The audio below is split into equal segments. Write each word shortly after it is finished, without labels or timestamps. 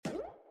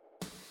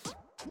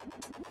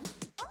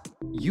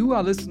You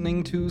are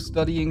listening to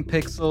Studying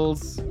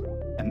Pixels,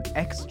 an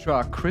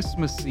extra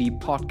Christmassy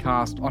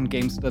podcast on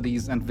game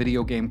studies and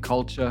video game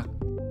culture.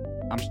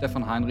 I'm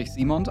Stefan Heinrich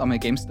Simond. I'm a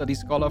game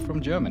studies scholar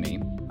from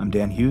Germany. I'm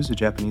Dan Hughes, a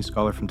Japanese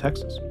scholar from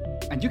Texas.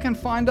 And you can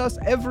find us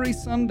every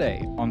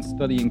Sunday on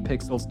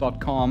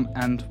studyingpixels.com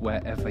and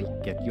wherever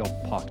you get your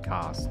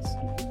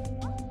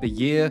podcasts. The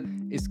year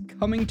is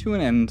coming to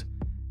an end,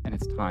 and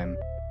it's time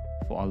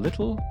for our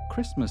little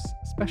Christmas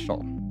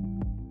special.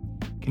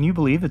 Can you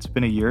believe it's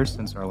been a year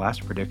since our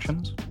last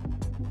predictions?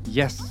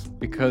 Yes,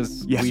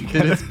 because Yes, we we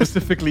did can. it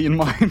specifically in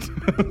mind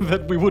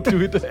that we would do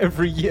it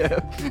every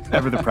year.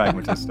 Ever the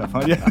pragmatist stuff,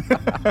 huh?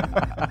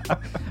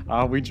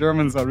 Yeah. We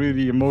Germans are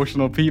really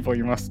emotional people,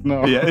 you must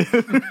know. Yeah.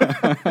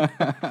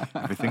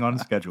 Everything on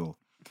schedule.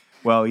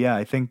 Well, yeah,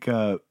 I think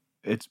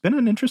it's been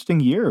an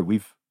interesting year.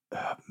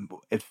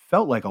 It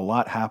felt like a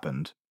lot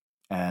happened,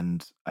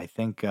 and I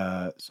think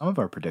some of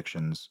our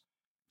predictions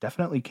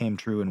definitely came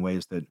true in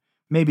ways that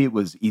maybe it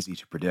was easy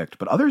to predict,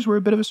 but others were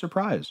a bit of a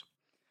surprise.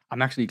 I'm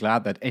actually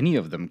glad that any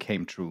of them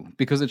came true,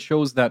 because it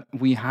shows that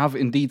we have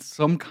indeed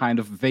some kind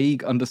of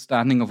vague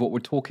understanding of what we're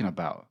talking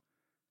about.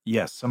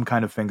 Yes, some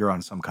kind of finger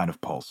on some kind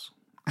of pulse.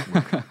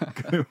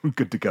 We're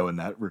good to go in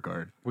that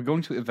regard. We're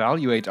going to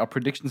evaluate our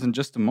predictions in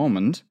just a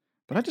moment,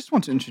 but I just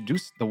want to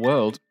introduce the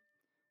world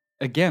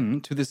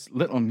again to this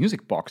little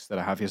music box that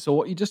I have here. So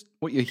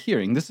what you're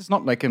hearing, this is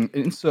not like an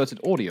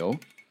inserted audio.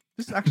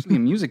 This is actually a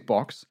music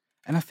box,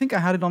 and I think I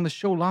had it on the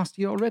show last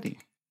year already.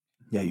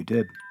 Yeah, you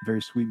did.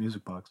 Very sweet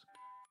music box.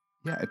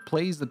 Yeah, it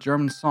plays the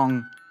German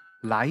song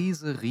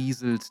Leise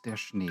rieselt der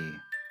Schnee.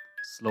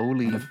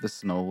 Slowly the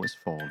snow is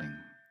falling.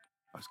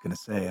 I was going to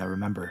say, I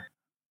remember.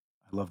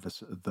 I love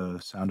the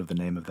sound of the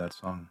name of that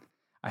song.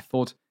 I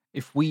thought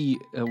if we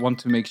want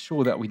to make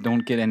sure that we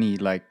don't get any,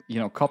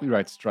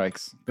 copyright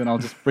strikes, then I'll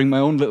just bring my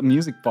own little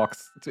music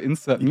box to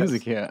insert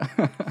music here.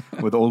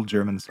 With old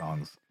German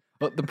songs.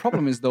 But the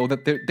problem is, though,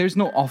 that there's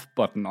no off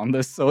button on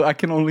this, so I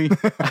can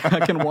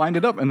wind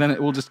it up, and then it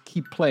will just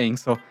keep playing.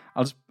 So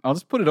I'll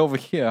just put it over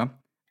here,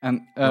 and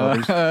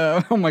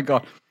oh my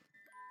god,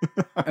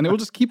 and it will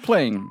just keep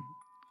playing.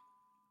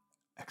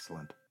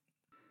 Excellent.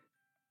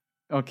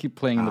 I'll keep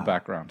playing in the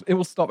background. It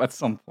will stop at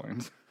some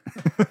point.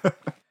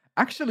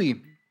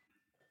 Actually,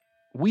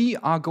 we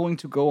are going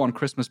to go on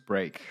Christmas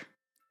break,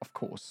 of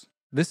course.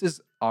 This is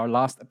our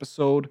last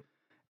episode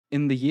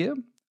in the year,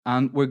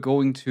 and we're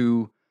going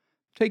to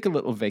take a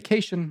little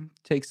vacation,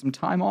 take some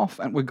time off,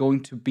 and we're going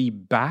to be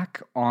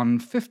back on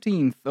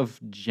 15th of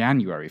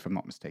January, if I'm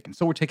not mistaken.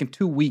 So we're taking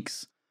 2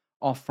 weeks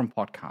off from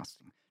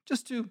podcasting,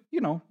 just to,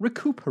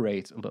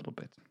 recuperate a little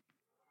bit.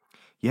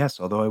 Yes,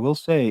 although I will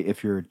say,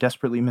 if you're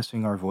desperately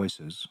missing our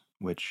voices,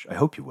 which I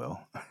hope you will,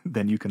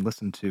 then you can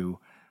listen to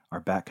our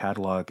back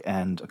catalog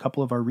and a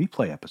couple of our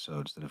replay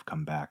episodes that have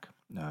come back,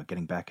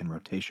 getting back in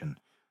rotation.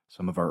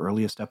 Some of our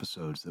earliest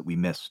episodes that we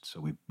missed, so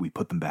we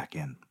put them back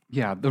in.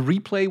 Yeah, the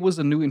replay was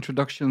a new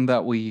introduction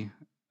that we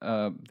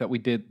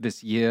did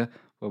this year,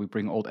 where we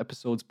bring old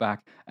episodes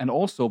back, and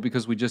also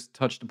because we just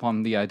touched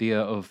upon the idea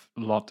of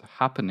a lot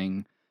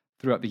happening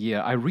throughout the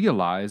year, I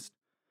realized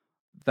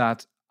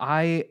that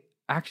I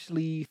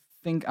actually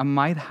think I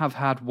might have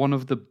had one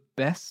of the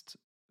best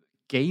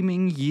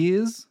gaming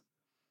years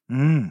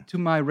to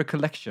my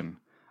recollection.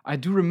 I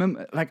do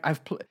remember,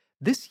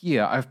 this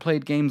year I've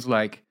played games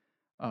like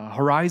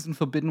Horizon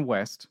Forbidden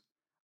West.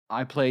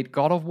 I played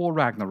God of War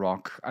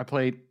Ragnarok. I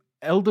played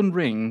Elden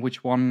Ring,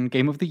 which won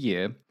Game of the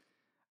Year.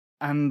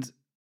 And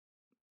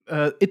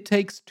It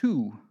Takes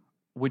Two,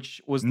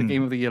 which was the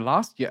Game of the Year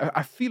last year.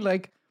 I feel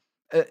like,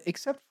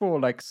 except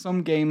for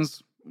some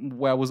games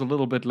where I was a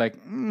little bit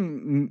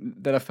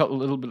that I felt a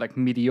little bit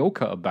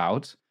mediocre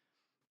about,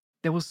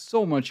 there was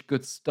so much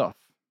good stuff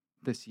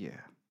this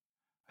year.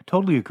 I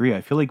totally agree.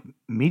 I feel like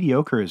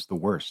mediocre is the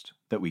worst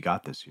that we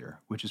got this year,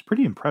 which is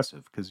pretty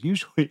impressive because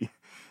usually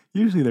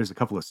there's a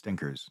couple of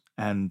stinkers.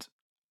 And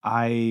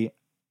I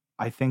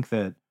think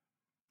that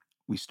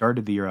we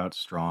started the year out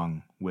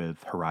strong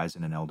with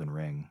Horizon and Elden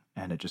Ring,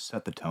 and it just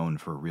set the tone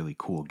for a really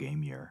cool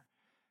game year.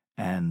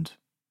 And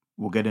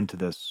we'll get into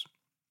this,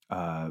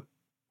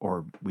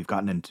 or we've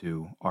gotten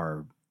into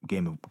our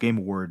Game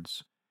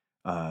Awards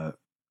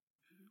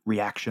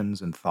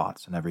reactions and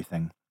thoughts and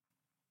everything.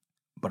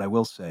 But I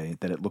will say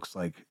that it looks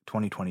like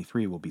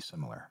 2023 will be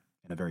similar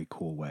in a very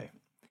cool way.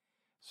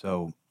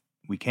 So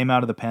we came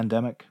out of the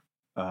pandemic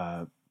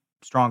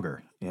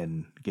stronger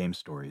in game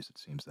stories. It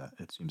seems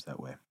that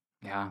way.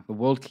 Yeah, the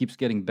world keeps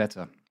getting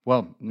better.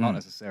 Well, not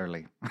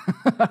necessarily.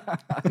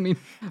 I mean,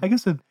 I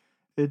guess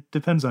it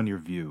depends on your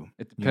view.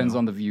 It depends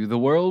on the view. The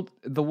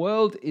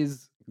world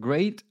is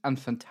great and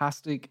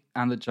fantastic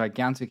and a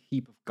gigantic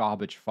heap of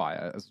garbage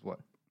fire as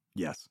well.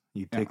 Yes,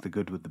 you take the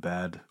good with the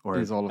bad, or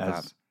it is all of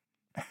that.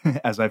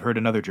 As I've heard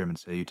another German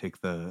say, you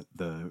take the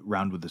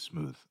round with the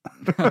smooth,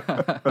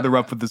 or the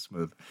rough with the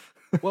smooth.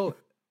 Well,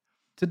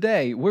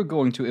 today we're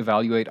going to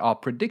evaluate our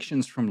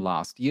predictions from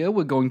last year.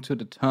 We're going to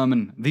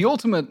determine the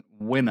ultimate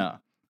winner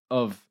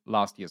of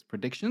last year's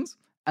predictions,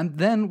 and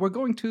then we're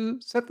going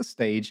to set the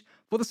stage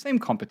for the same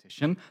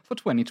competition for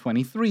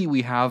 2023.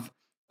 We have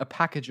a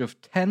package of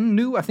 10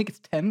 new, I think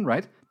it's 10,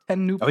 right?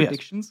 10 new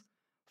predictions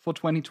for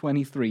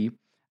 2023.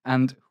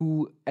 And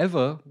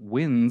whoever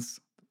wins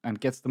and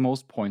gets the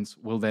most points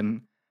will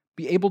then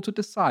be able to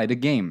decide a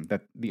game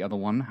that the other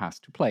one has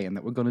to play and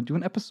that we're going to do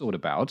an episode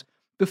about.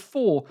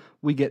 Before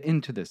we get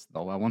into this,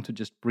 though, I want to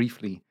just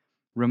briefly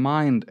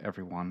remind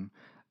everyone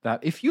that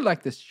if you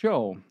like this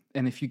show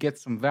and if you get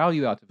some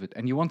value out of it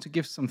and you want to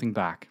give something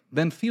back,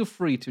 then feel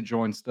free to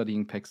join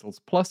Studying Pixels.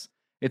 Plus,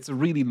 it's a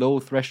really low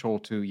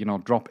threshold to,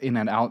 drop in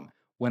and out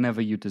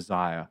whenever you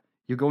desire.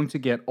 You're going to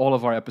get all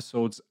of our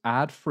episodes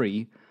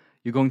ad-free.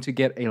 You're going to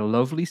get a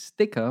lovely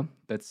sticker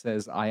that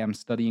says, I am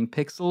Studying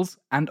Pixels,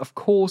 and of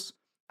course,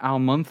 our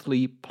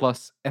monthly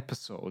plus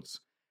episodes.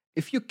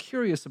 If you're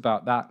curious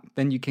about that,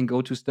 then you can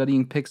go to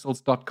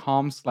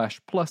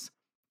studyingpixels.com/plus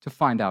to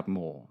find out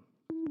more.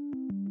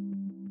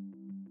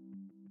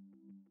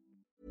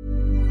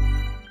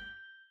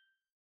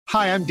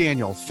 Hi, I'm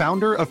Daniel,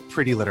 founder of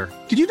Pretty Litter.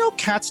 Did you know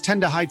cats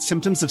tend to hide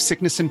symptoms of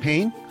sickness and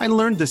pain? I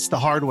learned this the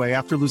hard way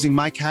after losing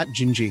my cat,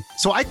 Gingy.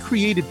 So I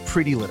created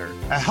Pretty Litter,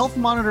 a health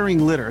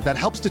monitoring litter that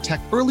helps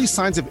detect early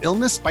signs of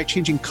illness by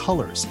changing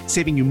colors,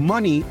 saving you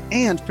money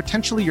and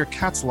potentially your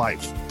cat's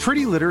life.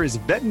 Pretty Litter is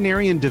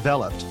veterinarian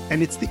developed,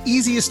 and it's the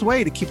easiest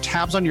way to keep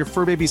tabs on your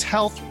fur baby's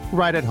health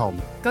right at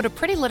home. Go to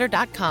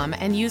prettylitter.com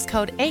and use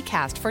code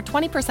ACAST for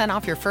 20%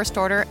 off your first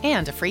order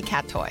and a free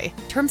cat toy.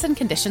 Terms and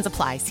conditions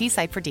apply. See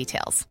site for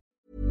details.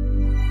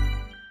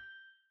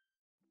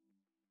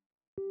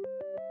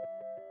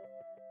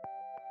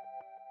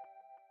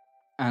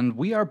 And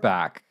we are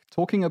back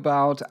talking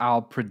about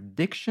our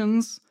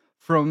predictions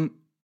from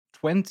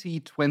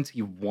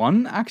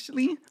 2021,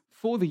 actually,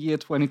 for the year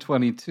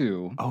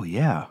 2022. Oh,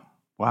 yeah.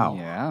 Wow.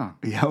 Yeah.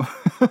 Yeah.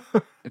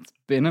 It's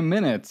been a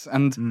minute.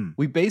 And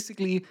we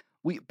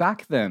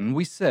back then,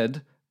 we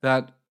said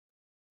that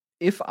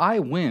if I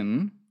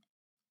win,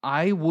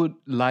 I would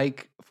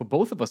like for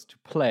both of us to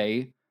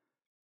play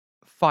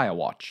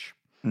Firewatch.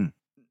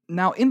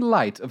 Now, in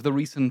light of the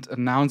recent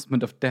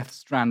announcement of Death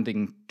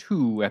Stranding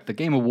 2 at the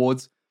Game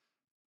Awards,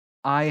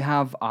 I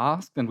have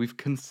asked and we've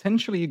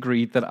consensually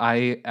agreed that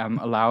I am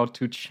allowed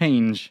to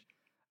change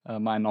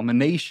my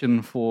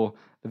nomination for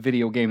the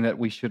video game that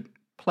we should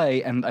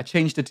play, and I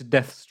changed it to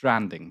Death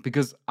Stranding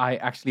because I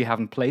actually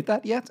haven't played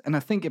that yet, and I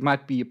think it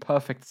might be a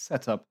perfect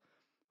setup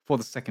for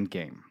the second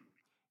game.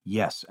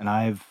 Yes, and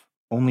I've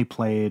only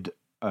played...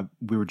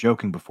 we were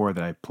joking before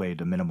that I played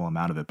a minimal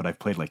amount of it, but I've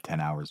played like 10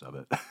 hours of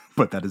it.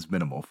 But that is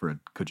minimal for a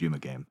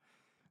Kojima game.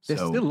 There's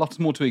still lots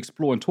more to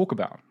explore and talk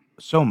about.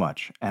 So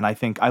much. And I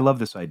think I love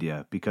this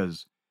idea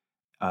because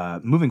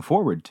moving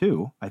forward,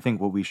 too, I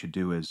think what we should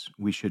do is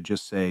we should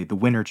just say the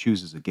winner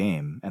chooses a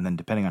game. And then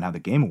depending on how the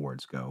Game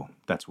Awards go,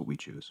 that's what we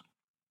choose.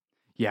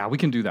 Yeah, we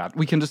can do that.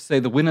 We can just say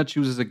the winner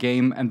chooses a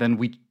game and then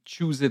we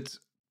choose it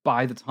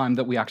by the time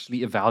that we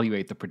actually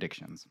evaluate the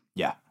predictions.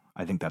 Yeah,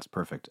 I think that's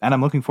perfect. And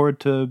I'm looking forward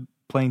to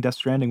playing Death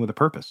Stranding with a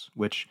purpose,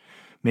 which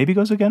maybe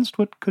goes against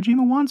what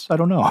Kojima wants. I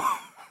don't know.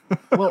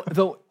 Well,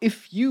 though,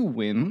 if you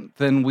win,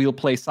 then we'll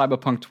play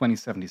Cyberpunk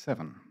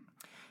 2077.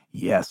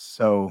 Yes,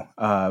 so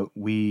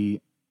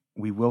we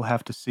will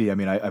have to see. I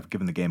mean, I've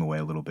given the game away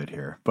a little bit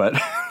here, but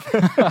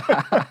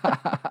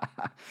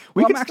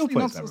we can still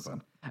play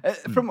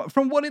Cyberpunk.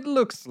 From what it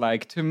looks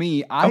like to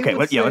me,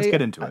 let's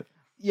get into it.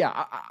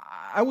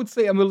 I would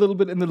say I'm a little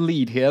bit in the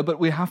lead here, but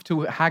we have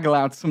to haggle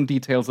out some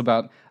details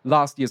about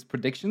last year's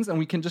predictions, and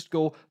we can just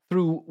go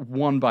through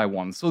one by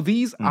one. So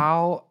these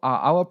are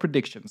our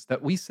predictions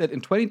that we said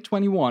in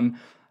 2021,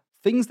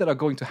 things that are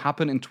going to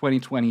happen in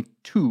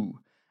 2022.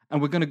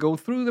 And we're going to go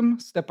through them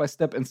step by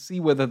step and see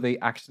whether they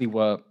actually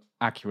were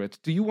accurate.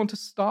 Do you want to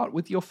start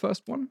with your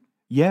first one?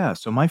 Yeah,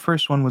 so my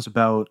first one was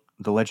about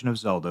The Legend of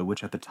Zelda,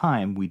 which at the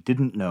time we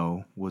didn't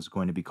know was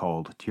going to be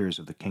called Tears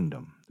of the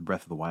Kingdom, the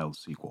Breath of the Wild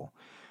sequel.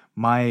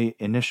 My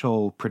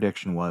initial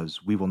prediction was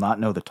we will not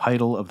know the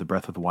title of the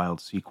Breath of the Wild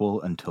sequel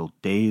until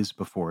days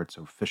before its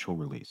official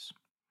release.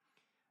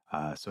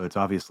 So it's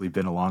obviously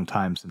been a long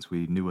time since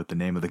we knew what the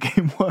name of the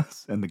game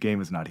was, and the game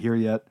is not here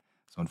yet.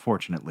 So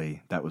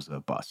unfortunately, that was a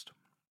bust.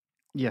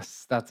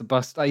 Yes, that's a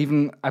bust. I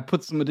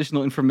put some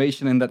additional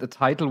information in that the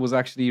title was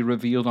actually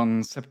revealed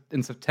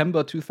in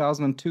September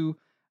 2002,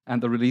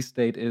 and the release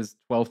date is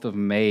 12th of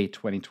May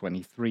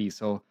 2023.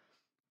 So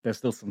there's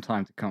still some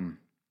time to come.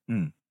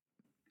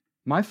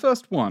 My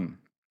first one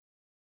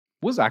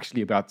was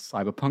actually about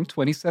Cyberpunk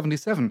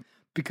 2077,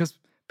 because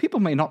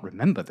people may not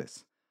remember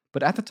this,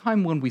 but at the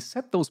time when we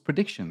set those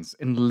predictions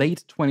in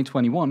late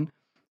 2021,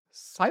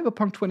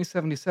 Cyberpunk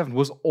 2077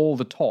 was all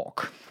the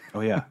talk.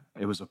 Oh yeah,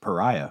 it was a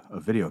pariah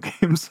of video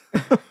games.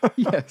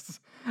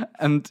 Yes,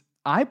 and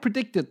I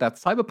predicted that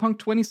Cyberpunk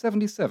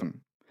 2077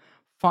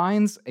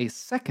 finds a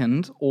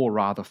second, or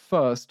rather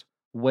first,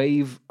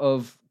 wave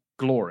of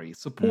glory,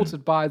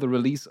 supported by the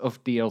release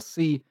of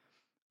DLC.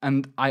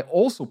 And I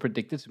also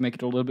predicted, to make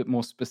it a little bit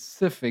more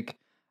specific,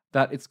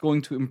 that it's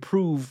going to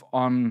improve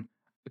on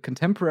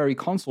contemporary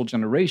console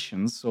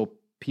generations, so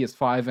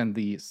PS5 and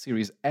the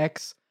Series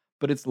X,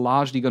 but it's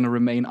largely going to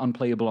remain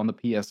unplayable on the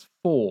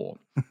PS4.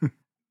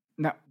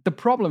 Now, the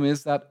problem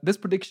is that this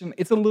prediction,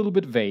 it's a little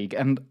bit vague,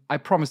 and I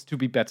promise to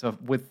be better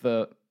with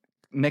the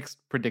next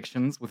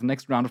predictions, with the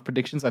next round of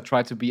predictions. I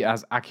try to be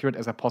as accurate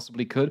as I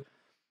possibly could.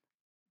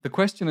 The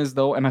question is,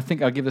 though, and I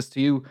think I'll give this to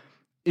you,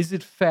 is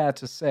it fair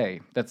to say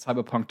that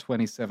Cyberpunk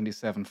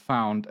 2077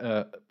 found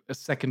a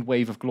second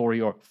wave of glory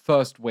or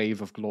first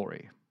wave of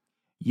glory?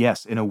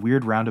 Yes, in a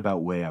weird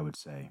roundabout way, I would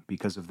say,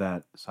 because of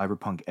that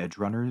Cyberpunk Edge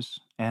Runners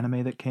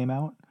anime that came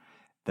out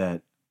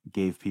that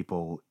gave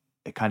people,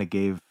 it kind of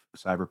gave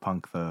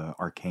Cyberpunk the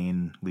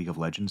arcane League of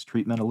Legends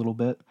treatment a little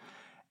bit.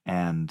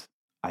 And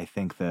I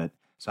think that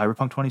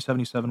Cyberpunk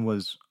 2077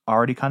 was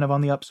already kind of on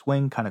the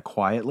upswing, kind of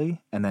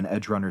quietly, and then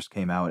Edge Runners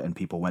came out and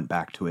people went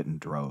back to it in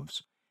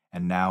droves.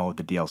 And now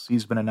the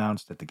DLC's been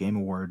announced at the Game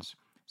Awards,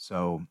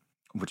 so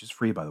which is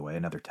free, by the way,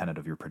 another tenet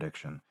of your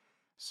prediction.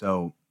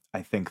 So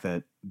I think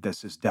that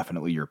this is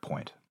definitely your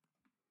point.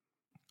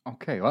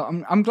 Okay,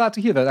 well, I'm glad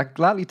to hear that. I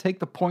gladly take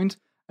the point.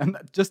 And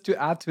just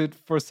to add to it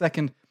for a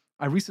second,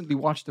 I recently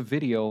watched a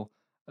video,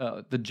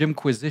 the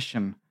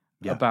Jimquisition,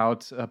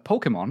 about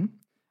Pokemon.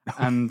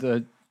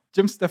 And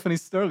Jim Stephanie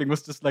Sterling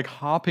was just like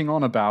harping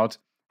on about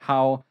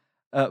how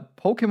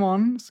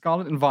Pokemon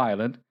Scarlet and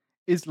Violet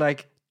is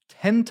like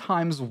 10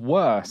 times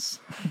worse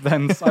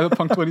than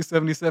Cyberpunk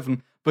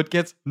 2077, but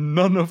gets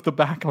none of the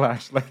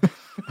backlash. Like,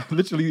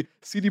 literally,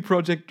 CD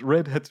Projekt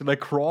Red had to like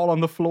crawl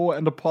on the floor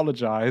and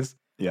apologize.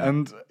 Yeah.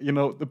 And, you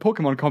know, the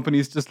Pokemon company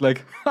is just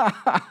like,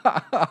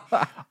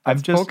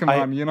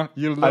 Pokemon, you know,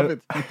 you love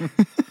it.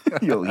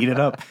 You'll eat it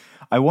up.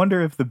 I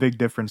wonder if the big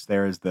difference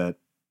there is that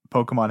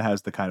Pokemon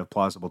has the kind of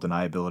plausible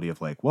deniability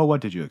of like, well,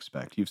 what did you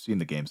expect? You've seen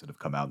the games that have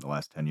come out in the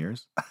last 10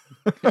 years.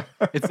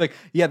 It's like,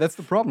 yeah, that's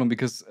the problem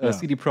because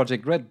CD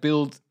Projekt Red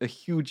built a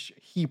huge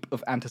heap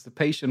of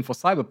anticipation for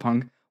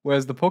Cyberpunk,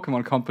 whereas the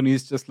Pokemon company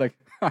is just like,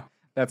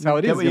 that's how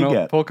it is, you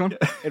know, Pokemon,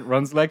 it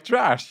runs like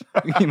trash.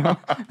 You know,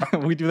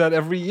 we do that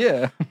every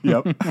year.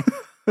 Yep.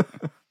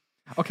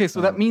 Okay, so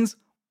that means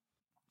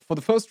for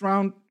the first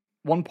round,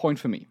 1 point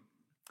for me.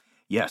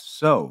 Yes,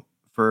 so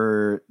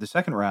for the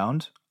second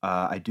round,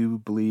 I do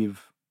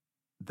believe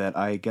that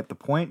I get the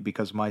point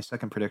because my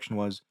second prediction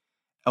was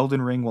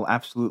Elden Ring will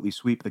absolutely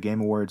sweep the Game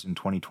Awards in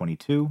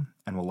 2022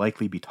 and will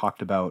likely be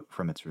talked about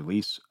from its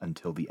release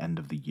until the end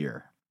of the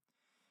year.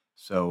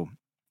 So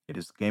it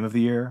is the Game of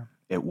the Year.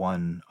 It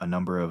won a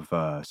number of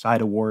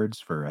side awards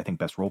for, I think,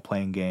 Best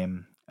Role-Playing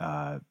Game,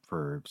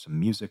 for some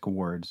music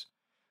awards.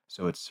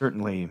 So it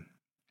certainly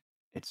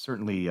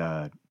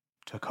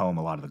took home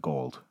a lot of the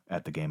gold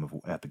at the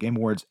Game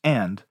Awards,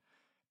 and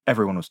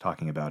everyone was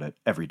talking about it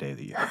every day of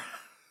the year.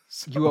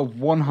 So, you are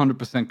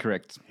 100%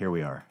 correct. Here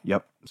we are.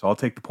 Yep. So I'll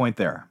take the point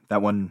there.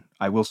 That one,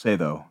 I will say,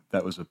 though,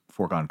 that was a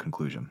foregone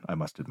conclusion, I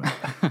must admit.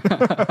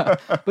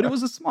 But it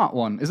was a smart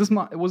one. It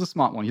was a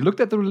smart one. You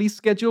looked at the release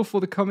schedule for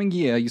the coming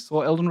year, you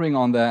saw Elden Ring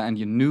on there, and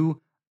you knew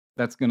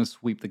that's going to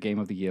sweep the Game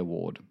of the Year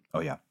award.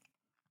 Oh, yeah.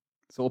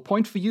 So a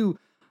point for you.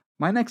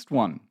 My next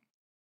one.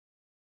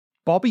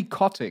 Bobby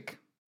Kotick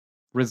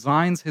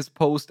resigns his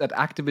post at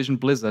Activision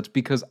Blizzard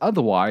because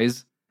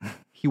otherwise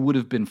he would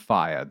have been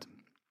fired.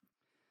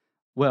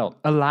 Well,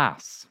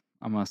 alas,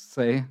 I must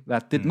say,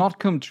 that did not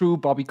come true.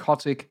 Bobby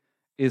Kotick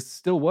is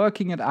still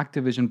working at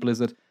Activision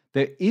Blizzard.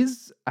 There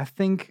is, I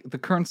think, the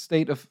current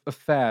state of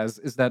affairs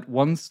is that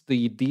once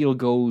the deal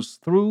goes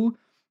through,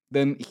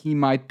 then he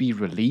might be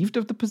relieved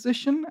of the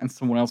position and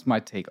someone else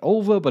might take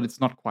over, but it's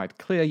not quite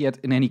clear yet.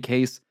 In any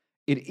case,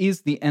 it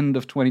is the end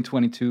of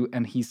 2022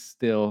 and he's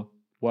still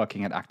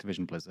working at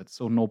Activision Blizzard,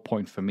 so no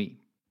point for me.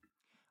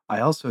 I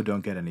also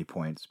don't get any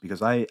points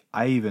because I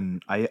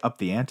upped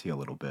the ante a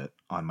little bit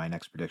on my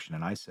next prediction,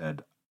 and I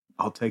said,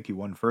 I'll take you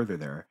one further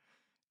there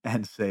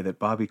and say that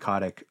Bobby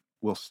Kotick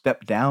will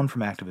step down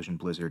from Activision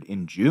Blizzard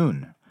in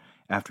June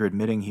after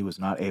admitting he was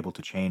not able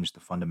to change the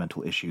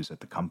fundamental issues at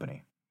the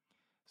company.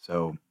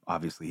 So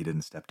obviously he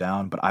didn't step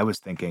down, but I was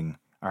thinking,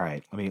 all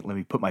right, let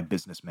me put my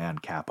businessman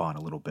cap on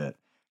a little bit,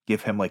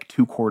 give him like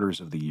 2 quarters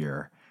of the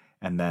year,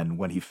 and then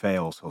when he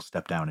fails, he'll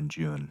step down in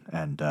June,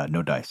 and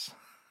no dice.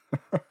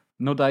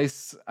 No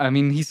dice. I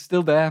mean, he's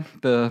still there.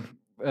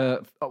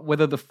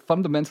 Whether the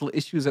fundamental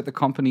issues at the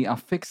company are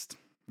fixed,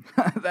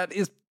 that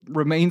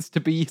remains to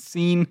be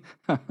seen.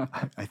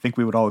 I think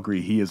we would all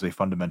agree he is a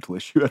fundamental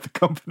issue at the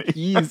company.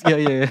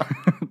 Yeah.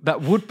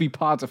 That would be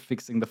part of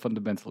fixing the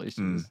fundamental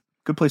issues.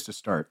 Good place to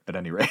start, at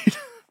any rate.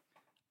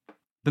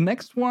 The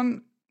next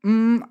one,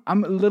 I'm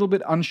a little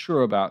bit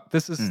unsure about.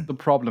 This is the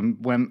problem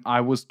when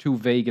I was too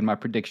vague in my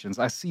predictions.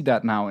 I see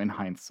that now in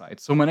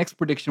hindsight. So my next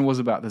prediction was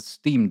about the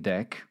Steam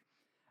Deck.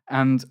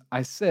 And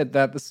I said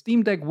that the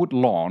Steam Deck would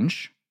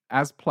launch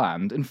as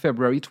planned in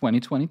February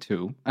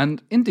 2022.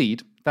 And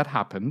indeed, that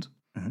happened.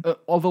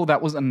 Although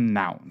that was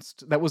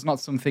announced. That was not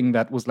something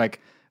that was like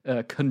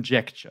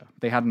conjecture.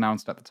 They had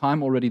announced at the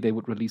time already they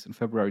would release in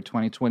February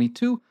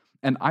 2022.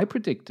 And I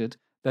predicted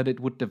that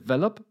it would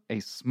develop a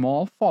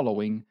small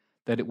following,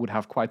 that it would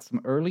have quite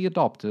some early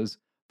adopters,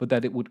 but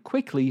that it would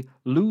quickly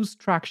lose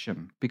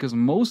traction because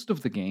most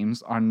of the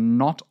games are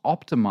not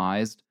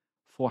optimized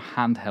for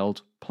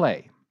handheld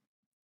play.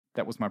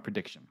 That was my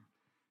prediction.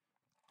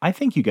 I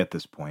think you get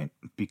this point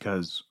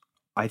because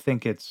I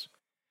think it's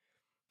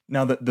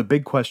now the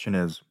big question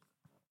is,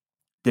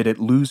 did it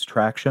lose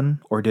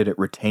traction or did it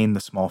retain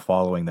the small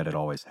following that it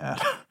always had?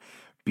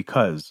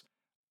 Because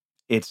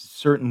it's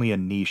certainly a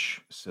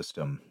niche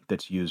system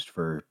that's used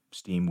for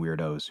Steam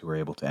weirdos who are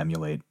able to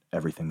emulate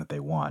everything that they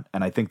want.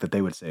 And I think that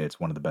they would say it's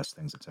one of the best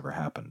things that's ever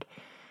happened.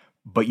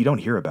 But you don't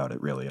hear about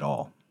it really at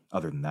all,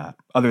 other than that.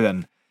 Other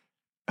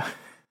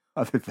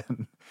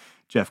than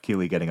Jeff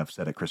Keighley getting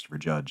upset at Christopher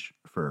Judge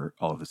for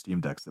all of the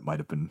Steam Decks that might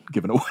have been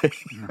given away.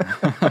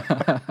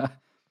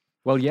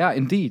 Well, yeah,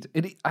 indeed.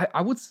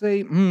 I would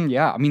say,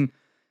 yeah, I mean,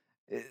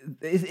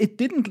 it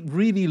didn't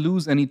really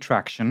lose any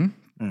traction.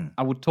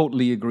 I would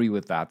totally agree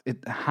with that.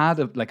 It had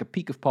a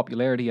peak of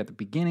popularity at the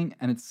beginning,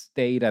 and it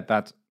stayed at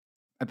that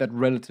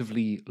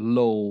relatively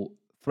low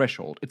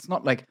threshold. It's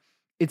not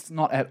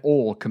at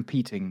all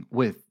competing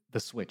with the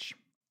Switch.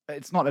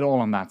 It's not at all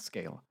on that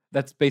scale.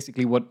 That's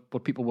basically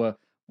what people were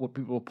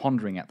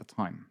pondering at the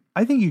time.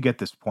 I think you get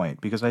this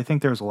point because I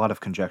think there was a lot of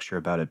conjecture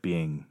about it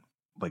being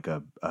like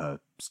a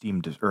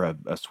Steam or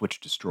a Switch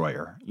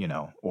destroyer,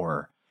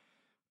 or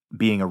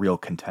being a real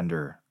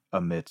contender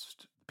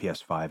amidst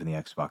PS5 and the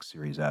Xbox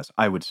Series S.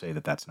 I would say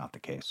that that's not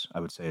the case. I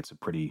would say it's a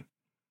pretty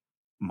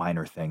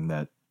minor thing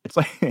that it's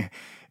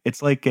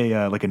like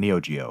a Neo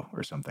Geo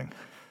or something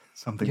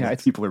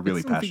that people are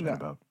really passionate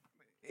about.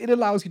 It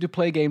allows you to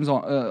play games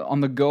on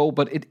the go,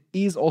 but it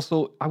is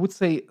also, I would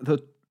say, the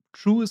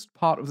truest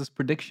part of this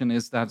prediction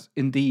is that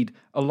indeed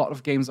a lot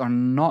of games are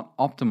not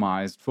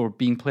optimized for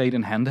being played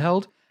in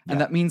handheld, and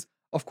that means,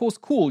 of course,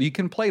 cool, you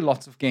can play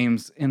lots of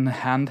games in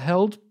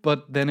handheld,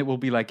 but then it will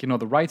be like,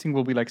 the writing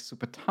will be like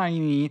super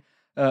tiny.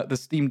 The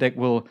Steam Deck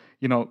will,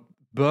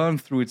 burn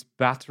through its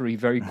battery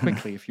very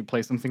quickly if you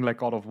play something like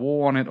God of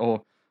War on it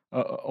or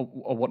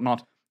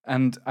whatnot.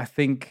 And I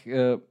think,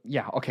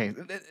 okay,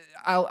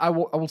 I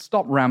will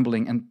stop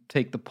rambling and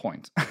take the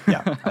point.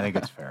 Yeah, I think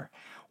it's fair.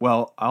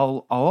 Well,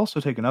 I'll also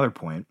take another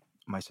point,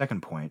 my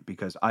second point,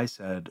 because I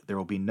said there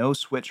will be no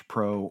Switch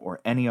Pro or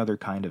any other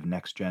kind of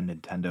next-gen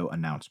Nintendo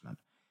announcement.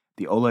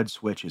 The OLED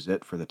Switch is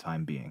it for the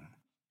time being.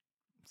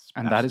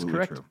 And that is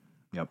correct. True.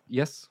 Yep.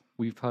 Yes,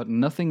 we've heard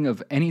nothing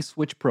of any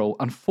Switch Pro,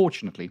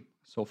 unfortunately,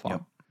 so far.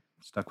 Yep.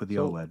 Stuck with the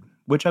OLED,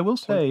 which I will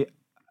say,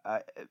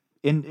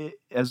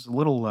 as a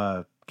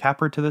little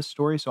capper to this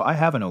story, so I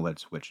have an OLED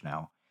Switch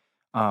now.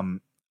 I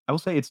will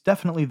say it's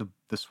definitely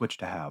the Switch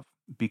to have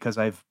because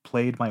I've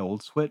played my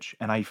old Switch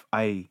and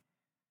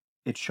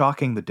it's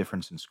shocking the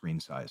difference in screen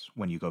size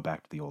when you go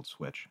back to the old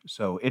Switch.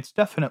 So it's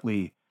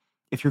definitely,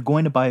 if you're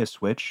going to buy a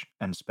Switch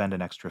and spend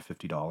an extra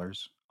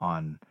 $50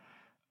 on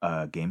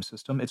a game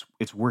system,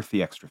 it's worth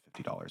the extra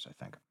 $50, I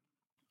think.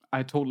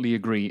 I totally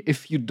agree.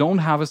 If you don't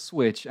have a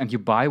Switch and you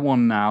buy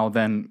one now,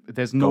 then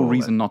there's no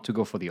reason not to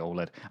go for the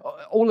OLED.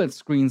 OLED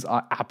screens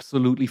are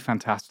absolutely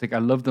fantastic. I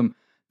love them.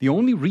 The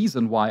only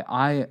reason why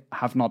I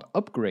have not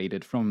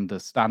upgraded from the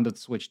standard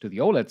Switch to the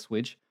OLED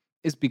Switch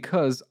is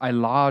because I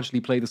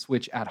largely play the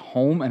Switch at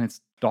home and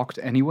it's docked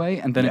anyway,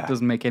 and then it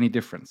doesn't make any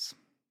difference.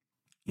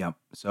 Yeah,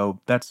 so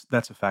that's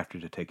a factor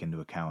to take into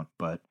account.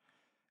 But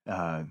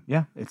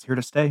it's here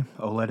to stay.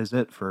 OLED is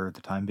it for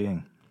the time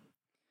being.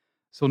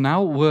 So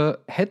now we're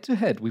head to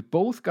head. We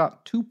both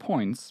got 2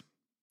 points.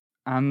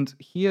 And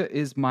here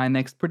is my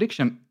next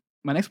prediction.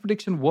 My next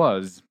prediction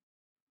was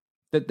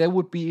that there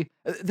would be...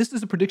 this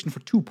is a prediction for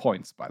 2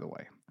 points, by the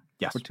way.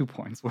 Yes. For 2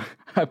 points.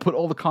 I put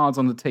all the cards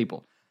on the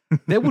table.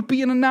 There would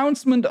be an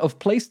announcement of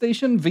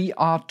PlayStation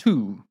VR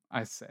 2,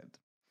 I said.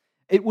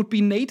 It would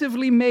be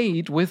natively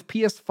made with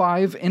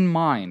PS5 in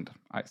mind,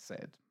 I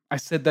said. I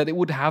said that it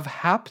would have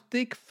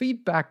haptic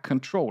feedback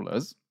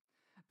controllers,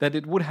 that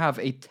it would have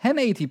a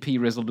 1080p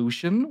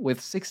resolution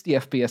with 60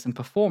 FPS in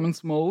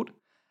performance mode,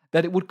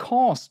 that it would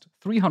cost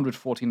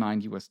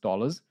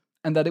 $349,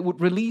 and that it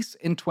would release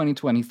in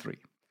 2023.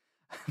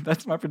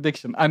 That's my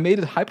prediction. I made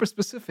it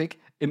hyper-specific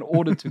in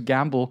order to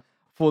gamble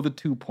for the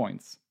 2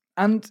 points.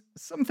 And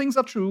some things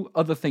are true,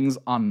 other things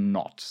are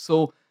not.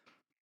 So,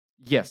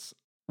 yes,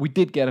 we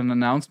did get an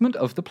announcement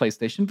of the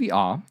PlayStation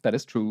VR. That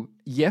is true.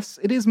 Yes,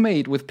 it is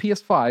made with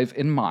PS5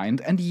 in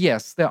mind. And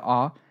yes, there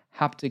are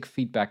haptic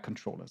feedback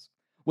controllers.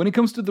 When it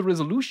comes to the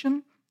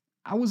resolution,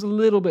 I was a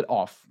little bit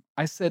off.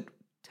 I said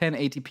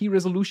 1080p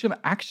resolution.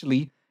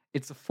 Actually,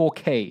 it's a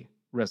 4K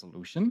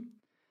resolution.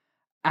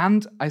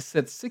 And I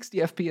said 60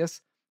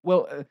 FPS.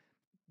 Well,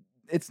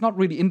 it's not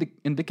really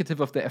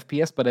indicative of the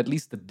FPS, but at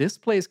least the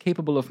display is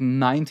capable of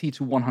 90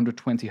 to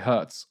 120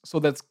 hertz. So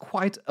that's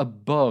quite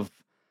above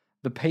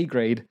the pay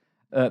grade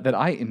that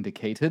I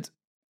indicated.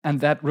 And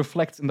that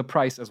reflects in the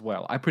price as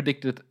well. I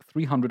predicted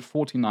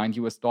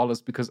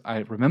 $349 because I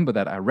remember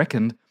that I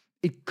reckoned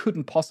it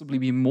couldn't possibly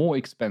be more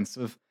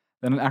expensive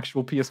than an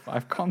actual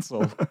PS5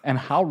 console. And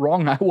how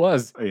wrong I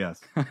was.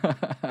 Yes.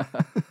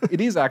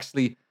 It is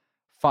actually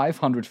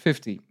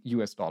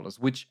 $550,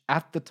 which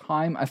at the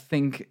time I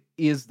think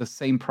is the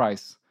same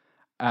price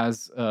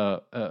as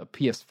a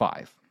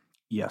PS5.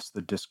 Yes,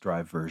 the disk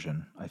drive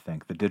version, I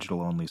think. The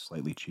digital only is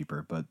slightly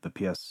cheaper, but the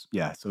PS,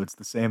 so it's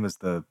the same as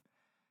the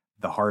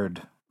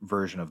hard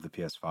version of the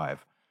PS5.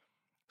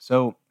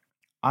 So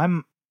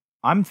I'm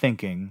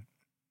thinking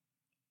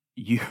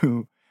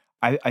you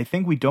I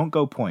think we don't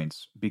go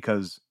points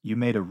because you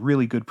made a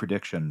really good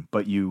prediction,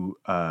 but you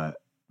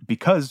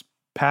because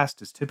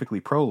past is typically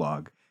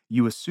prologue,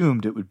 you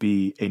assumed it would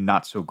be a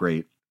not so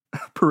great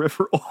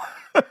peripheral.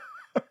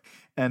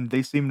 And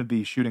they seem to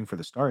be shooting for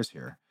the stars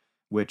here,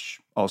 which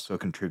also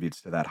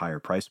contributes to that higher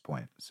price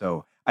point.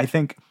 So I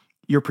think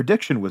your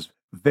prediction was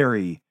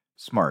very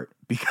smart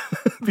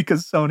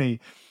because Sony,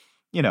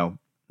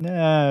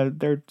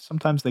 they're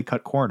sometimes they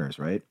cut corners,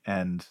 right?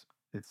 And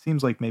it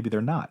seems like maybe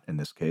they're not in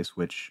this case,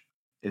 which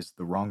is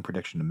the wrong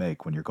prediction to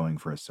make when you're going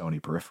for a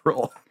Sony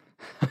peripheral.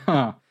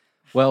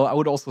 Well, I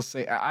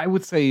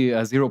would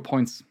say 0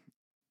 points.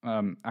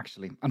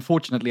 Actually,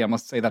 unfortunately, I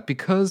must say that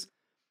because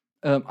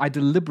I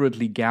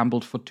deliberately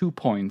gambled for 2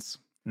 points.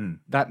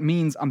 That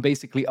means I'm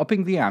basically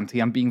upping the ante.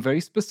 I'm being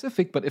very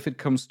specific, but if it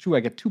comes true, I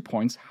get 2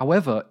 points.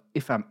 However,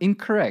 if I'm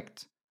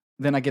incorrect,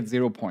 then I get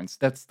 0 points.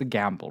 That's the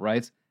gamble,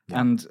 right? Yeah.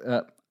 And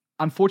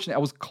unfortunately, I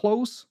was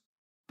close,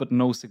 but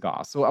no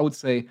cigar. So I would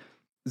say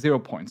 0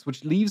 points,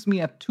 which leaves me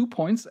at 2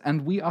 points,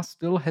 and we are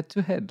still head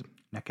to head.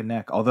 Neck and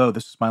neck. Although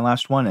this is my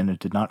last one, and it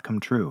did not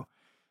come true.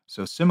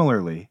 So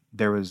similarly,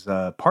 there was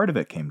part of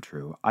it came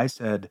true. I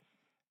said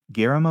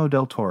Guillermo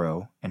del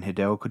Toro and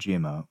Hideo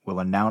Kojima will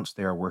announce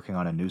they are working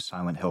on a new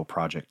Silent Hill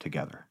project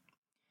together.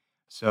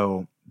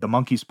 So the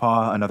monkey's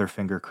paw, another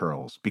finger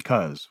curls,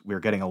 because we're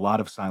getting a lot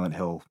of Silent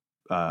Hill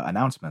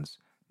announcements,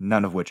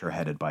 none of which are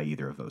headed by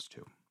either of those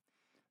two.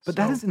 But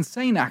that is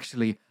insane,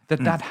 actually,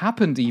 that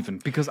happened even,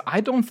 because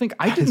I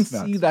didn't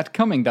see that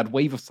coming, that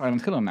wave of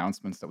Silent Hill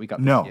announcements that we got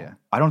this year. No,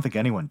 I don't think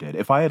anyone did.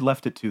 If I had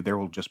left it to there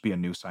will just be a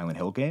new Silent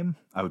Hill game,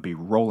 I would be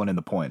rolling in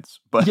the points.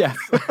 But yes.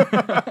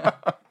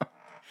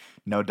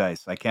 No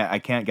dice. I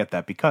can't get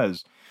that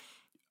because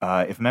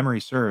if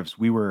memory serves,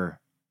 we were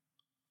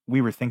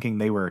thinking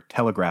they were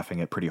telegraphing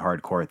it pretty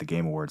hardcore at the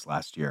Game Awards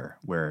last year,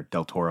 where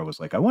Del Toro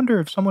was like, I wonder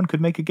if someone could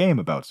make a game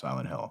about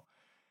Silent Hill.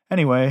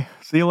 Anyway,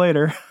 see you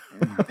later.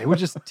 They were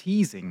just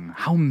teasing.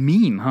 How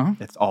mean, huh?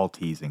 It's all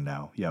teasing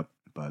now. Yep.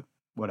 But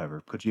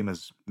whatever.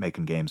 Kojima's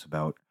making games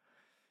about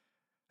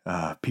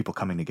people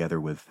coming together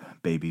with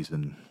babies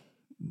and,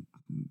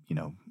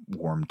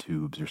 warm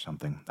tubes or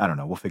something. I don't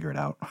know. We'll figure it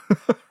out.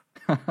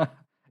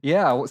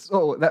 Yeah.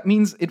 So that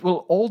means it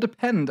will all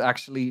depend,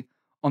 actually,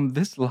 on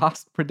this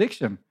last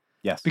prediction.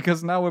 Yes.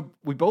 Because now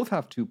we both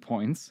have 2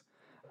 points.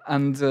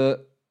 And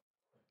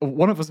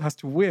one of us has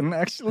to win,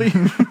 actually.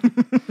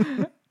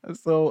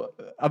 So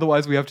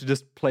otherwise we have to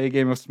just play a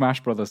game of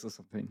Smash Brothers or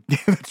something. Yeah,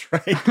 that's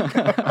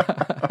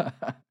right.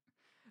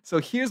 So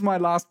here's my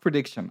last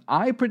prediction.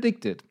 I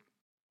predicted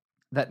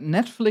that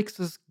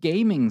Netflix's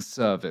gaming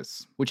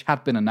service, which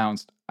had been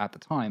announced at the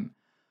time,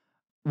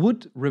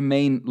 would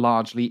remain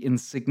largely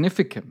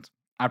insignificant.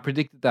 I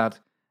predicted that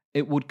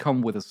it would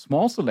come with a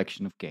small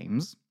selection of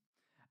games,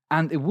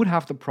 and it would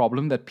have the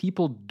problem that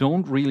people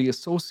don't really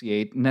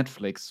associate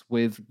Netflix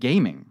with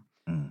gaming.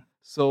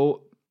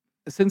 So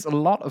since a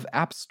lot of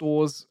app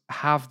stores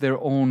have their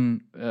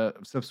own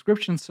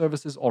subscription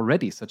services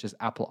already, such as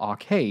Apple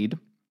Arcade,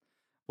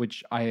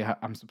 which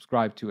I'm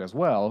subscribed to as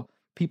well,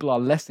 people are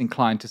less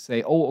inclined to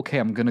say, oh, okay,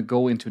 I'm going to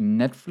go into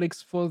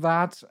Netflix for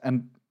that.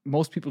 And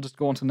most people just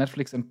go onto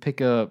Netflix and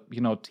pick a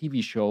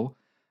TV show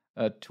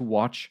to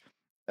watch.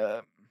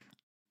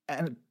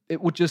 And it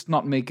would just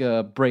not make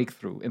a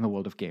breakthrough in the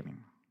world of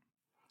gaming.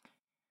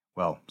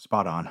 Well,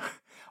 spot on.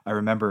 I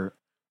remember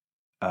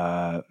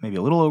maybe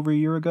a little over a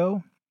year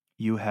ago,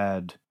 you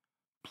had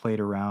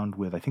played around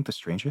with, I think, the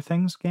Stranger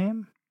Things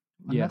game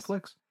on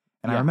Netflix.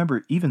 And I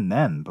remember even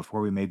then, before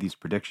we made these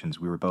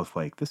predictions, we were both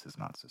like, this is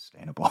not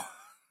sustainable.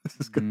 This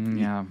is going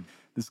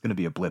to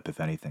be a blip, if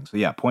anything. So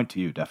yeah, point to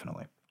you,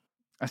 definitely.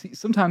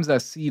 Sometimes I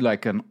see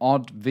like an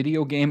odd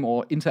video game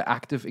or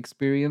interactive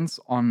experience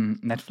on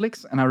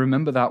Netflix. And I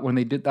remember that when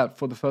they did that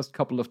for the first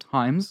couple of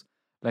times,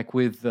 like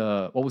with,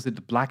 what was it,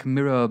 the Black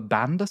Mirror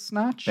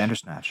Bandersnatch?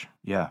 Bandersnatch,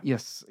 yeah.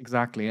 Yes,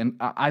 exactly. And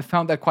I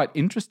found that quite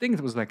interesting. It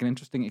was like an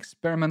interesting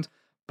experiment,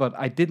 but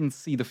I didn't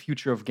see the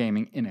future of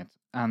gaming in it.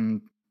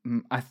 And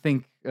I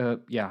think,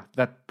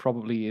 that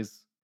probably is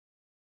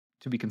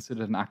to be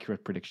considered an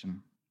accurate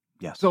prediction.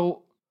 Yes.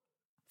 So,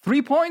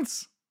 3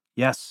 points?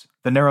 Yes,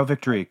 the narrow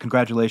victory.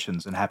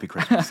 Congratulations and happy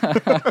Christmas.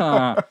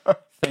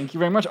 Thank you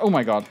very much. Oh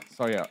my God.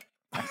 Sorry, I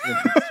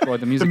accidentally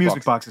destroyed the music box. The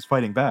music box is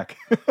fighting back.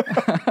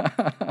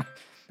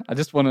 I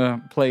just want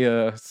to play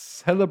a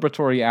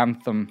celebratory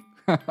anthem.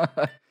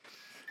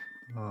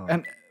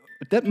 And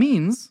that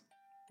means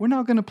we're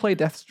now going to play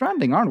Death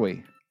Stranding, aren't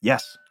we?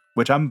 Yes,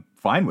 which I'm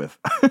fine with.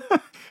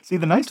 See,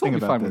 the nice thing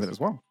about this with it as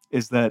well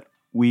is that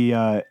we,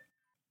 I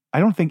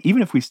don't think,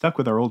 even if we stuck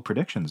with our old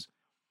predictions,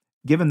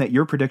 given that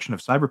your prediction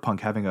of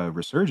Cyberpunk having a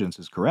resurgence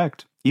is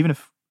correct, even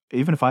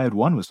if I had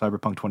won with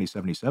Cyberpunk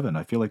 2077,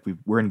 I feel like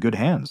we're in good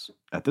hands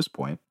at this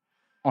point.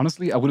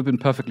 Honestly, I would have been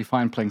perfectly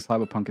fine playing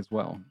Cyberpunk as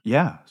well.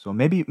 Yeah, so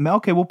maybe,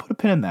 okay, we'll put a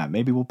pin in that.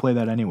 Maybe we'll play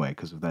that anyway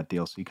because of that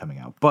DLC coming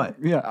out. But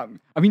yeah,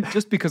 I mean,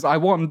 just because I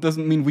won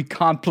doesn't mean we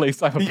can't play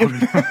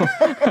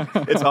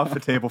Cyberpunk. It's off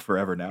the table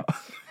forever now.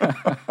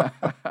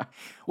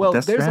 Well,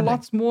 Death there's Stranding.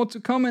 lots more to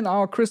come in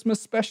our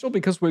Christmas special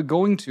because we're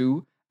going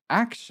to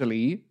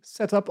actually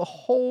set up a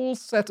whole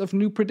set of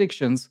new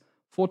predictions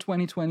for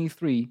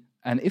 2023.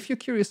 And if you're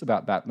curious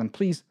about that, then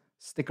please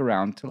stick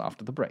around till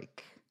after the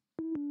break.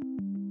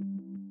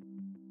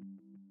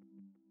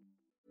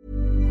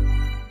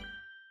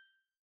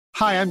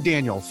 Hi, I'm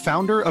Daniel,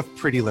 founder of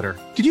Pretty Litter.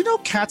 Did you know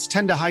cats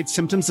tend to hide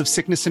symptoms of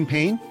sickness and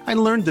pain? I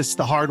learned this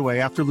the hard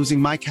way after losing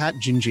my cat,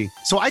 Gingy.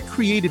 So I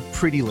created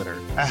Pretty Litter,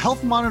 a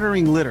health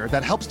monitoring litter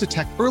that helps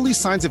detect early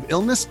signs of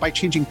illness by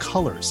changing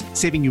colors,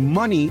 saving you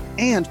money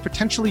and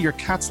potentially your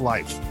cat's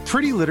life.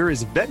 Pretty Litter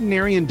is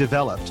veterinarian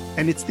developed,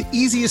 and it's the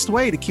easiest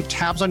way to keep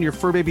tabs on your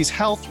fur baby's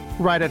health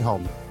right at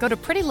home. Go to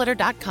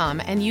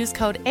prettylitter.com and use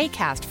code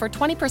ACAST for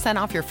 20%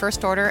 off your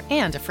first order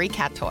and a free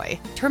cat toy.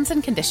 Terms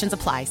and conditions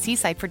apply. See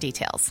site for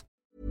details.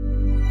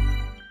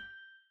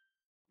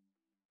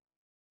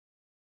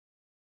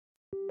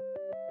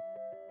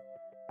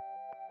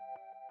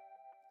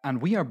 And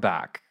we are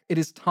back. It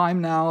is time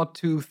now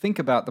to think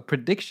about the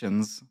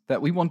predictions that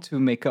we want to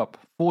make up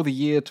for the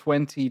year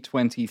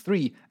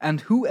 2023. And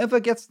whoever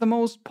gets the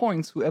most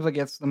points, whoever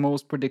gets the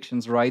most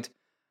predictions right,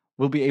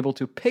 will be able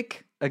to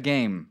pick a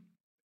game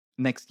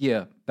next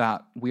year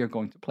that we are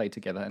going to play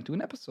together and do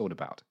an episode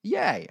about.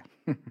 Yay!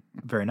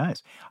 Very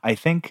nice. I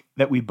think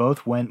that we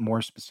both went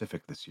more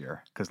specific this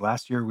year because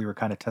last year we were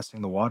kind of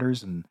testing the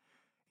waters and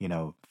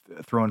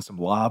throwing some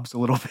lobs a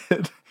little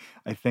bit.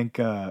 I think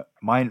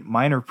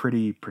mine are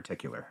pretty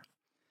particular.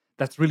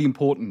 That's really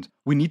important.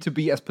 We need to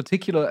be as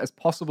particular as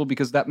possible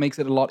because that makes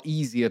it a lot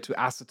easier to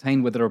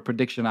ascertain whether a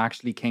prediction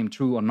actually came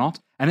true or not.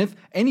 And if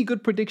any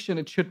good prediction,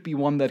 it should be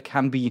one that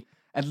can be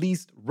at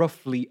least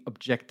roughly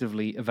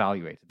objectively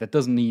evaluated. That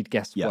doesn't need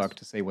guesswork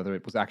to say whether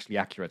it was actually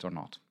accurate or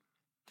not.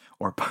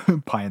 Or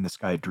pie in the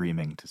sky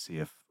dreaming to see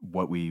if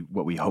what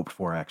we hoped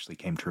for actually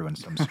came true in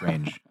some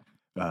strange,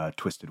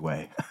 twisted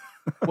way.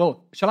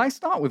 Well, shall I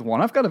start with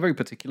one? I've got a very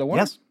particular one.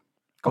 Yes.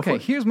 Okay,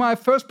 here's my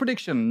first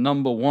prediction.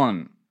 Number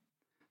 1.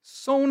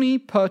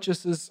 Sony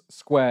purchases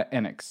Square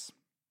Enix.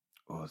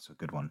 Oh, that's a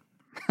good one.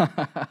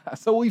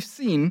 So we've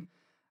seen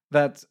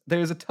that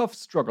there's a tough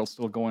struggle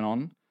still going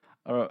on,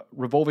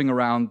 revolving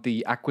around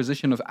the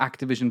acquisition of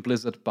Activision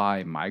Blizzard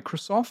by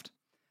Microsoft.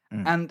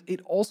 And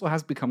it also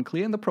has become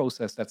clear in the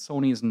process that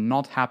Sony is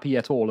not happy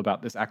at all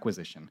about this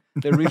acquisition.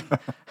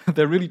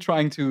 They're really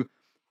trying to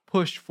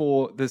push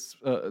for this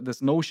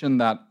notion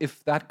that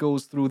if that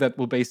goes through, that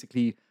will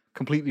basically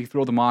completely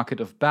throw the market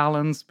of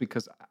balance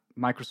because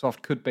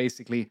Microsoft could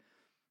basically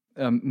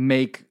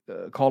make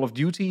Call of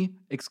Duty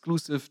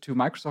exclusive to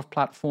Microsoft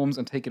platforms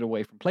and take it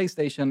away from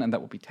PlayStation, and that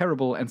would be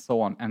terrible, and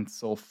so on and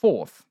so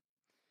forth.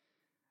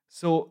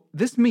 So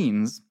this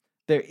means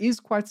there is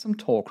quite some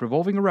talk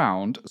revolving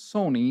around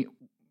Sony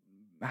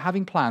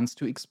having plans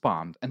to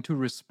expand and to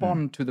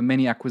respond to the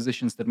many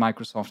acquisitions that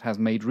Microsoft has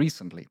made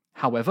recently.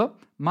 However,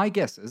 my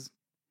guess is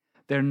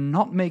they're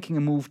not making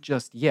a move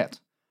just yet,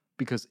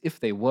 because if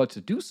they were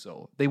to do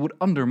so, they would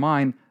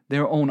undermine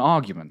their own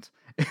argument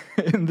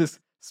in this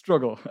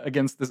struggle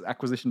against this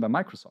acquisition by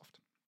Microsoft.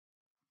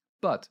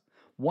 But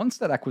once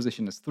that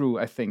acquisition is through,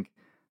 I think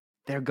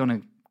they're going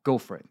to go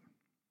for it.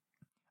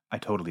 I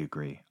totally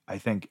agree. I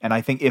think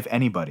if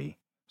anybody,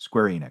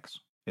 Square Enix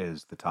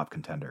is the top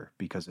contender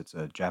because it's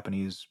a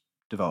Japanese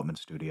development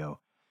studio.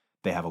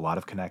 They have a lot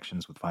of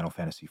connections with Final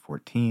Fantasy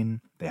XIV.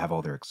 They have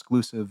all their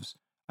exclusives.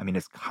 I mean,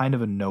 it's kind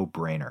of a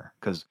no-brainer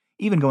because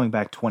even going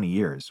back 20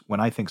 years,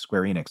 when I think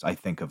Square Enix, I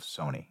think of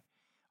Sony.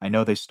 I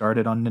know they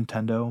started on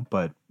Nintendo,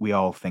 but we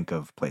all think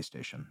of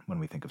PlayStation when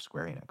we think of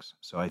Square Enix.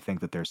 So I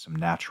think that there's some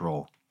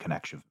natural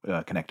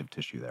connective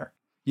tissue there.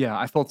 Yeah,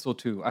 I thought so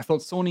too. I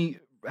thought Sony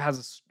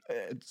has a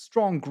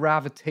strong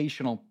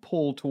gravitational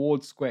pull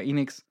towards Square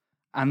Enix.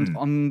 And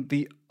on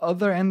the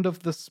other end of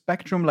the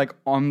spectrum, like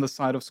on the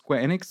side of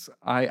Square Enix,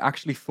 I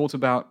actually thought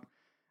about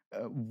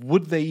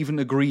would they even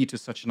agree to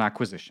such an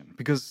acquisition?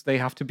 Because they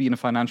have to be in a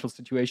financial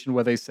situation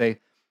where they say,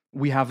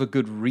 we have a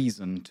good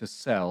reason to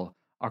sell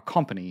our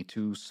company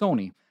to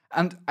Sony.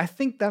 And I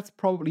think that's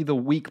probably the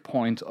weak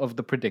point of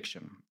the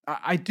prediction.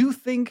 I do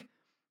think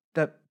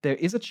that there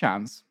is a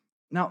chance.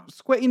 Now,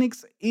 Square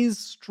Enix is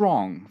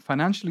strong,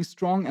 financially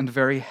strong and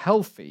very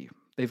healthy.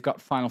 They've got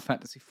Final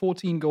Fantasy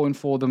XIV going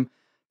for them.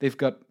 They've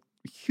got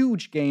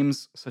huge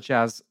games such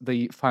as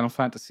the Final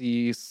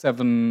Fantasy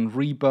VII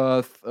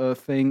Rebirth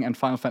thing and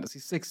Final Fantasy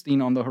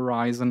XVI on the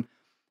horizon.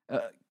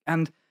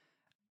 And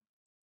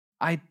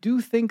I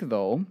do think,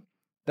 though,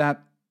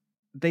 that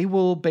they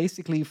will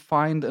basically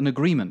find an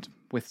agreement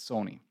with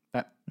Sony.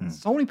 That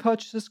Sony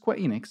purchases Square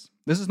Enix.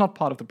 This is not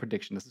part of the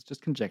prediction. This is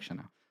just conjecture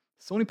now.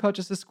 Sony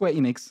purchases Square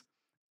Enix,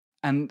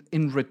 and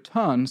in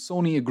return,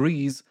 Sony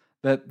agrees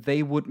that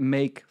they would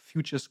make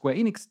future Square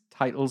Enix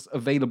titles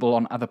available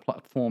on other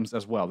platforms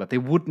as well, that they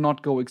would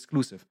not go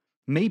exclusive.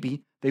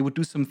 Maybe they would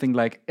do something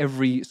like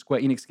every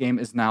Square Enix game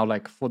is now,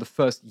 like, for the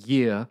first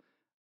year,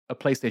 a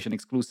PlayStation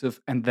exclusive,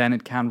 and then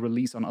it can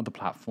release on other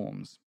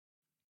platforms.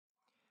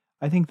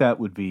 I think that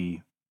would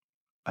be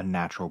a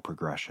natural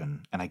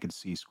progression, and I could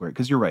see Square,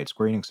 because you're right,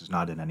 Square Enix is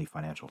not in any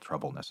financial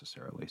trouble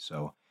necessarily,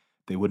 so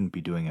They wouldn't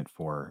be doing it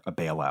for a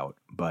bailout,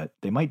 but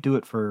they might do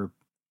it for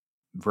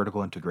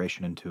vertical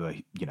integration into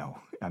a,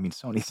 I mean,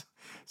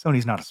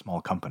 Sony's not a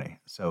small company,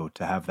 so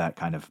to have that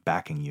kind of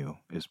backing you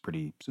is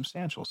pretty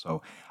substantial.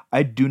 So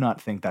I do not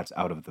think that's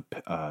out of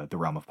the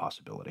realm of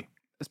possibility.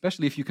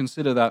 Especially if you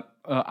consider that,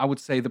 I would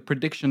say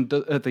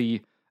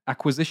the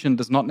acquisition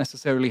does not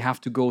necessarily have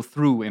to go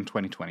through in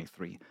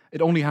 2023.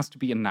 It only has to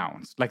be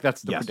announced. Like,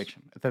 that's the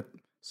prediction. That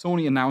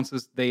Sony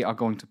announces they are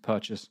going to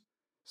purchase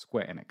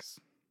Square Enix.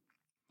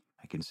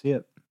 I can see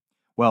it.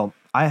 Well,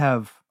 I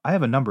have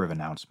a number of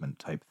announcement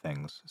type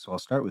things, so I'll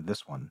start with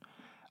this one.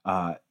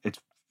 It's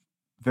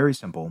very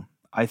simple.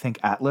 I think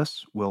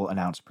Atlas will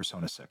announce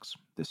Persona 6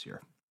 this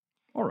year.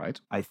 All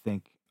right. I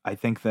think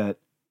that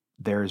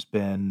there's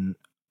been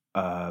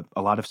a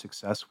lot of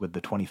success with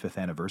the 25th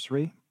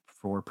anniversary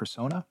for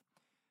Persona.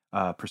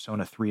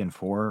 Persona 3 and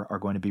 4 are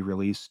going to be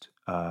released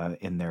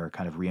in their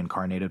kind of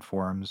reincarnated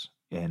forms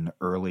in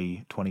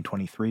early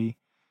 2023.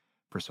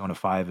 Persona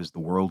 5 is the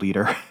world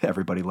eater.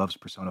 Everybody loves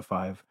Persona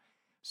 5.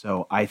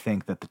 So I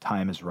think that the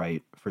time is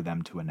right for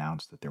them to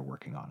announce that they're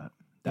working on it.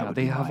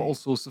 They have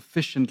also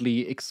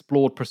sufficiently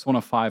explored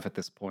Persona 5 at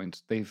this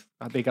point. They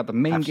got the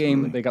main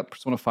game, they got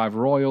Persona 5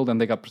 Royal, then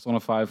they got Persona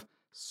 5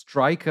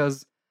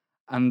 Strikers,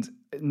 and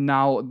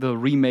now the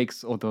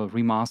remakes or the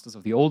remasters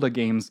of the older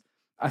games.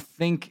 I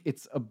think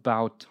it's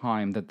about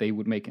time that they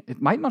would make it.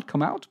 It might not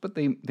come out, but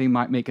they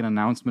might make an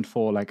announcement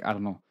for, like, I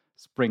don't know,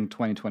 spring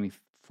 2024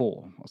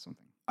 or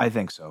something. I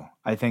think so.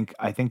 I think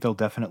they'll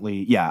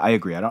definitely. Yeah, I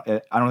agree. I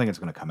don't think it's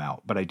going to come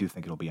out, but I do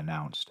think it'll be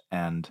announced.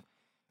 And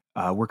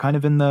we're kind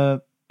of in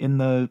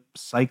the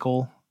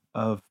cycle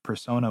of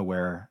Persona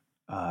where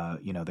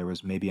there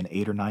was maybe an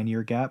 8 or 9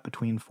 year gap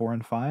between 4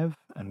 and 5,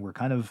 and we're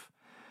kind of,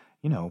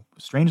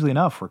 strangely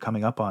enough, we're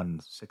coming up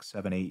on 6,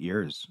 7, 8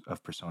 years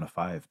of Persona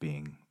 5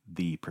 being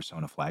the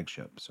Persona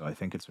flagship. So I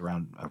think it's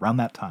around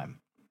that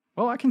time.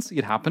 Well, I can see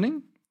it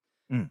happening.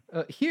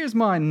 Here's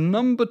my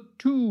number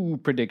 2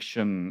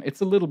 prediction. It's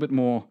a little bit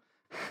more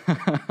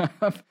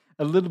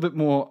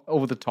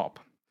over the top,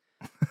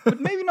 but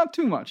maybe not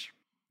too much.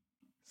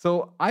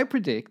 So I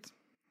predict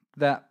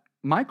that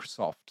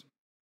Microsoft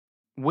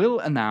will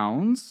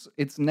announce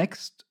its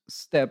next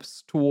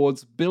steps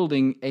towards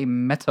building a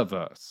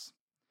metaverse.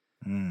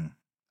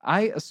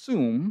 I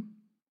assume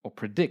or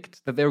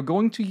predict that they're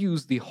going to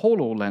use the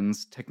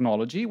HoloLens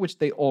technology, which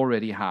they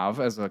already have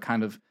as a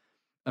kind of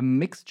a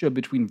mixture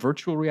between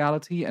virtual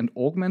reality and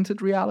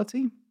augmented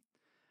reality.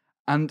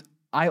 And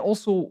I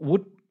also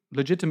would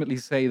legitimately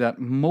say that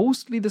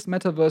mostly this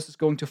metaverse is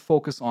going to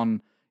focus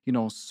on,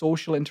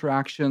 social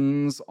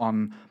interactions,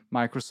 on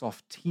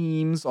Microsoft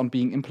Teams, on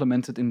being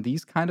implemented in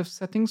these kind of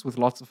settings with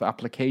lots of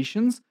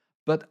applications.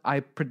 But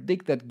I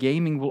predict that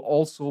gaming will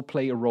also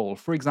play a role.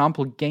 For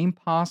example, Game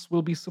Pass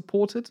will be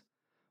supported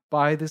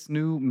by this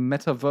new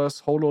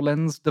metaverse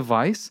HoloLens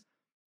device,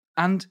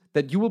 and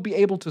that you will be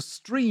able to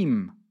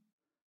stream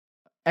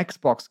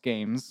Xbox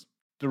games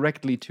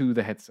directly to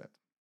the headset.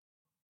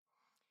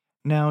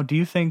 Now, do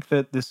you think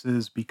that this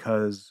is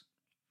because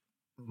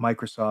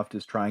Microsoft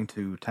is trying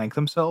to tank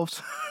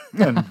themselves,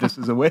 and this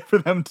is a way for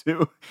them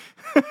to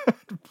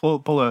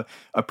pull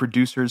a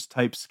producer's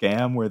type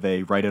scam where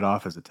they write it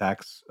off as a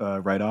tax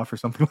write-off or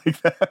something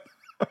like that?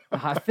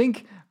 I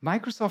think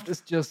Microsoft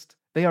is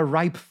they are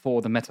ripe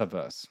for the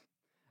metaverse.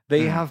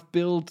 They have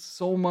built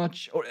so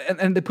much,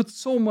 and they put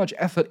so much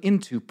effort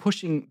into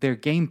pushing their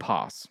Game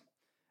Pass.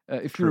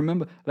 If you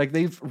remember, like,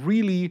 they've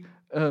really,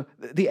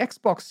 the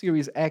Xbox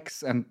Series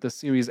X and the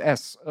Series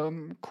S,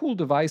 cool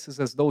devices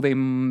as though they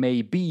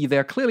may be,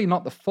 they're clearly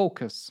not the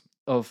focus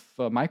of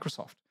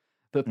Microsoft.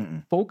 The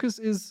focus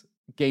is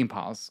Game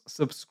Pass,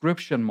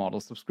 subscription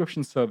models,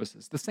 subscription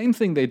services. The same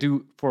thing they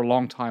do for a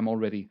long time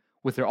already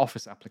with their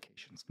Office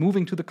applications.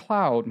 Moving to the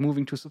cloud,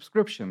 moving to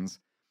subscriptions.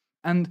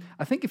 And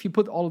I think if you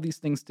put all of these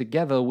things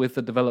together with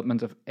the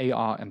development of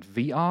AR and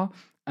VR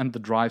and the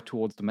drive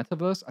towards the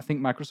metaverse, I think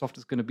Microsoft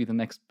is going to be the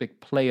next big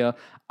player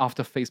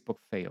after Facebook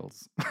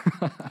fails.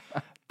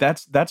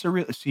 That's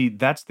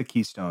the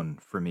keystone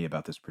for me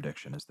about this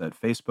prediction, is that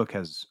Facebook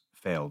has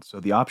failed. So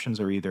the options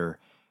are either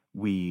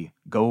we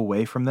go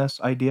away from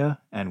this idea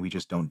and we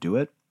just don't do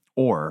it,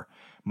 or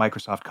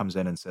Microsoft comes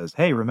in and says,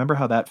 hey, remember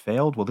how that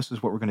failed? Well, this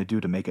is what we're going to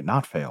do to make it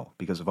not fail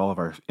because of all of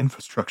our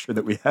infrastructure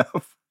that we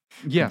have.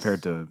 Yes.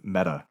 Compared to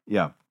Meta.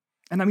 Yeah.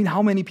 And I mean,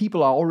 how many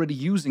people are already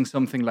using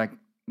something like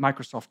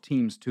Microsoft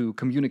Teams to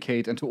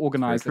communicate and to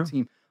organize a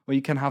team where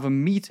you can have a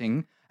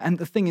meeting? And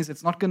the thing is,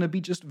 it's not going to be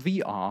just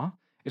VR.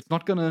 It's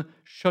not going to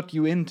shut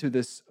you into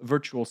this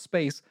virtual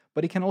space,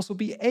 but it can also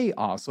be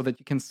AR, so that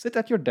you can sit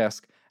at your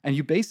desk and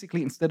you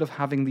basically, instead of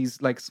having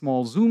these like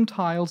small Zoom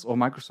tiles or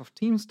Microsoft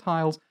Teams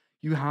tiles,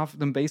 you have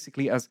them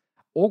basically as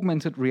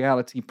augmented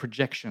reality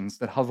projections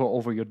that hover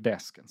over your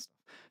desk and stuff.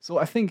 So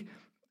I think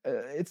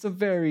it's a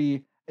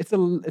very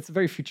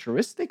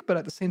futuristic, but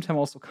at the same time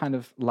also kind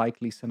of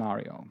likely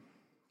scenario.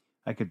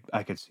 I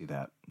could see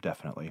that,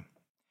 definitely.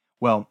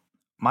 Well,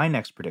 my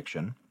next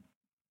prediction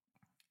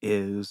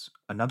is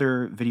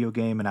another video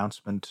game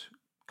announcement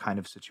kind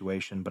of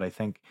situation, but I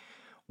think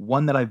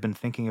one that I've been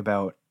thinking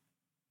about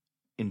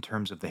in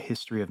terms of the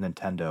history of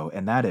Nintendo,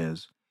 and that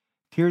is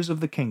Tears of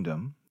the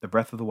Kingdom, the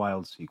Breath of the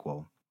Wild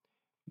sequel,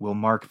 will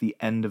mark the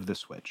end of the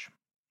Switch.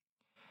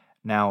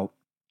 Now,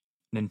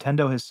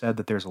 Nintendo has said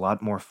that there's a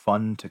lot more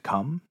fun to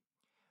come,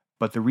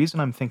 but the reason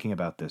I'm thinking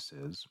about this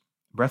is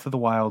Breath of the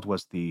Wild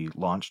was the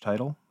launch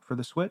title for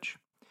the Switch.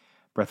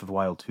 Breath of the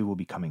Wild 2 will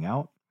be coming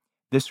out.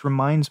 This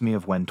reminds me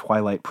of when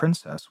Twilight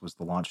Princess was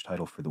the launch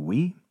title for the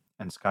Wii,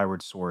 and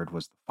Skyward Sword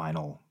was the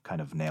final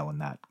kind of nail in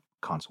that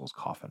console's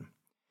coffin.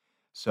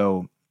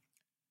 So,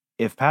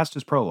 if past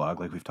is prologue,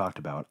 like we've talked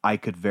about, I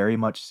could very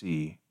much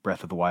see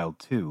Breath of the Wild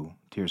 2,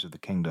 Tears of the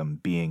Kingdom,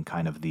 being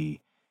kind of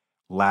the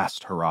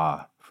last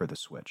hurrah for the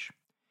Switch.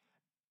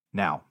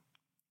 Now,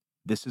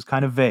 this is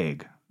kind of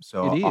vague,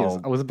 so It is.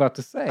 I was about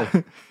to say.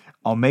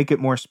 I'll make it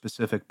more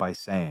specific by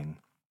saying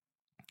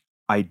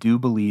I do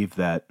believe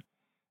that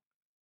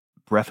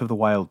Breath of the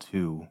Wild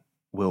 2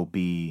 will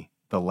be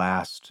the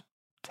last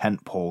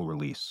tentpole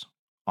release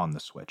on the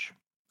Switch.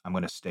 I'm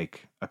going to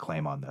stake a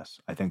claim on this.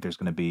 I think there's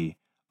going to be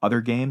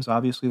other games,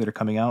 obviously, that are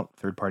coming out,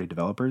 third-party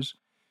developers,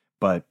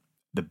 but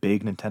the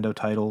big Nintendo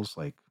titles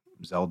like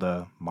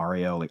Zelda,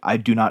 Mario, I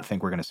do not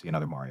think we're going to see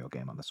another Mario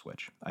game on the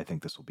Switch. I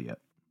think this will be it.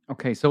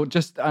 Okay, so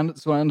just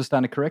so I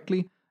understand it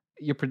correctly,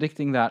 you're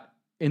predicting that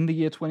in the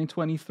year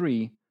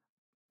 2023,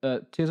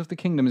 Tears of the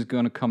Kingdom is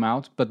going to come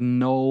out, but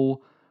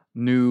no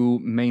new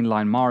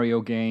mainline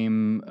Mario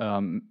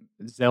game,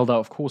 Zelda,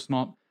 of course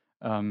not,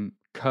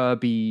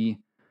 Kirby,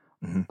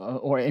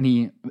 or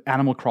any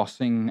Animal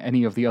Crossing,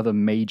 any of the other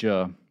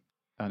major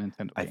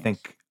Nintendo games.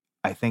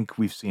 I think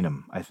we've seen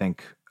them. I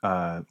think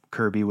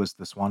Kirby was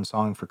the swan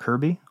song for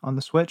Kirby on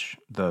the Switch,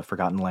 the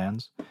Forgotten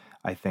Lands.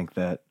 I think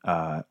that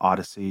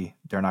Odyssey,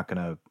 they're not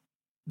gonna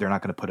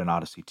put an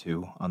Odyssey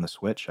 2 on the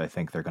Switch. I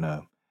think they're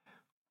gonna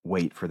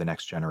wait for the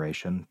next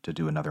generation to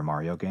do another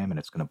Mario game, and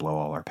it's gonna blow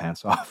all our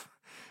pants off.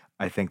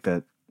 I think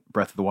that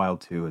Breath of the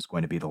Wild 2 is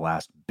going to be the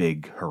last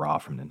big hurrah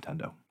from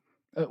Nintendo.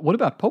 What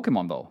about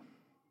Pokemon, though?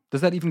 Does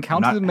that even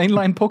count as the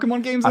mainline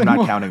Pokemon games I'm anymore?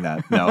 not counting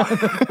that, no.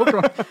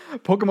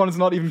 Pokemon is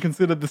not even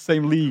considered the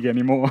same league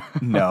anymore.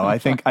 No, I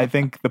think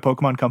the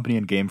Pokemon Company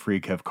and Game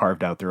Freak have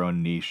carved out their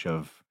own niche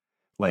of,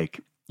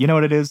 you know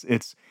what it is?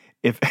 It's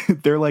if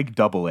they're like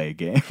AA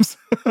games.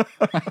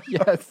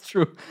 Yeah, it's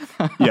true.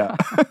 Yeah.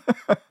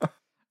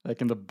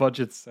 Like in the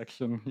budget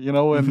section,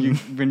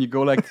 when you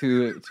go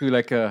to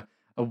like a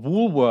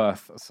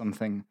Woolworth or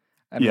something,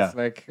 and it's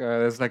like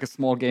there's like a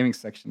small gaming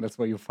section. That's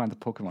where you'll find the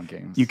Pokemon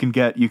games. You can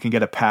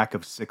get a pack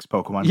of 6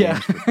 Pokemon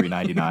games for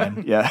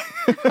 $3.99. Yeah.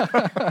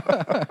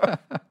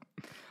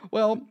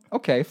 Well,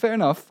 okay, fair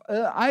enough.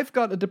 I've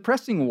got a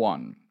depressing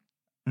one,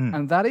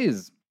 and that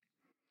is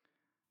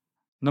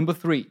number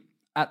 3.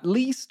 At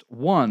least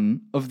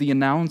one of the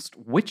announced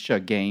Witcher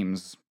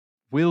games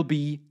will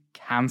be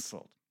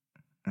cancelled.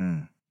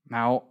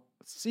 Now,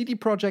 CD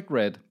Projekt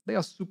Red, they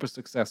are super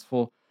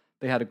successful.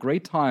 They had a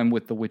great time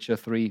with The Witcher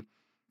 3.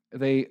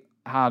 They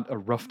had a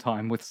rough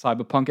time with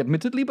Cyberpunk,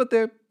 admittedly, but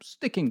they're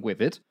sticking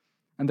with it,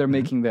 and they're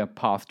making their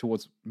path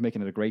towards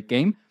making it a great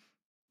game.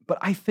 But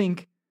I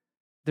think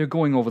they're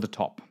going over the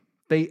top.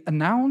 The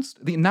announced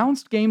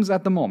games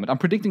at the moment, I'm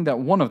predicting that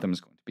one of them is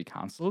going to be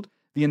cancelled.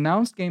 The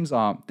announced games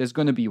are, there's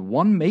going to be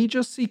one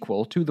major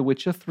sequel to The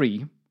Witcher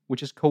 3,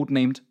 which is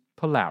codenamed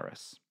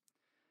Polaris.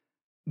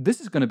 This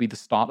is going to be the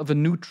start of a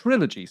new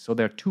trilogy, so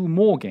there are 2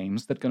 more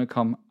games that are going to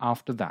come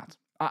after that.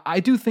 I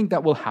do think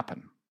that will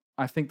happen.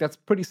 I think that's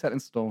pretty set in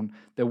stone.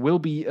 There will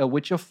be a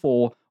Witcher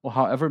 4, or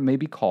however it may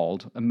be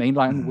called, a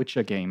mainline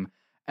Witcher game,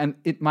 and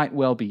it might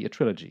well be a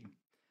trilogy.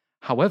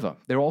 However,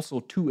 there are also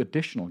 2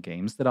 additional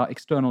games that are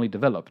externally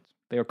developed.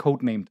 They are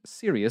codenamed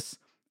Sirius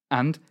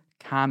and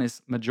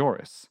Canis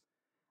Majoris.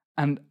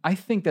 And I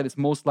think that it's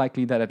most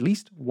likely that at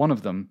least one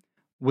of them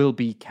will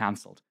be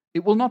cancelled.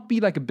 It will not be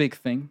like a big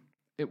thing.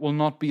 It will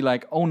not be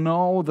like, oh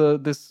no,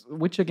 this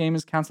Witcher game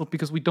is cancelled,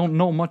 because we don't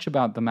know much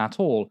about them at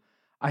all.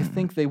 I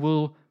think they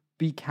will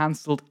be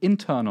cancelled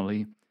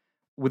internally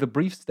with a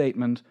brief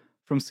statement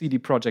from CD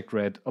Projekt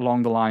Red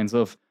along the lines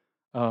of,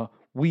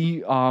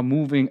 we are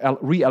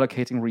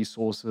reallocating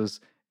resources.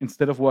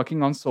 Instead of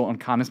working on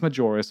Canis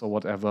Majoris or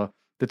whatever,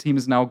 the team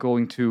is now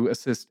going to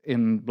assist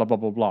in blah, blah,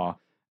 blah, blah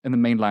in the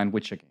mainline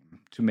Witcher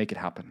game to make it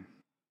happen.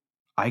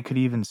 I could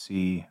even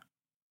see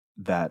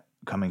that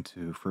coming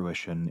to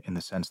fruition in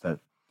the sense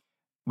that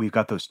we've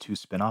got those 2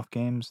 spin-off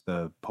games,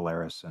 the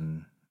Polaris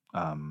and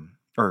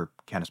or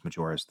Canis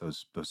Majoris,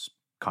 those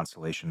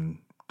Constellation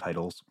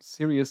titles.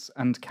 Sirius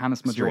and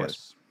Canis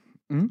Majoris.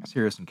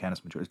 Sirius and Canis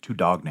Majoris, 2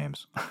 dog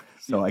names.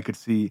 So yeah. I could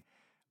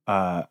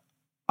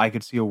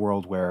see a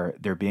world where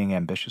they're being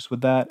ambitious with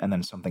that, and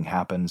then something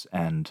happens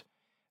and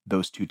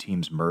those 2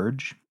 teams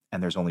merge,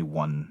 and there's only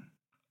one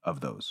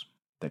of those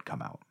that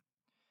come out.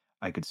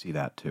 I could see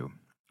that too,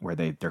 where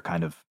they're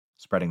kind of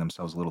spreading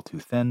themselves a little too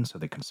thin, so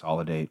they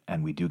consolidate,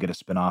 and we do get a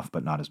spin-off,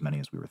 but not as many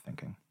as we were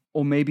thinking.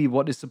 Or maybe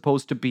what is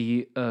supposed to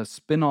be a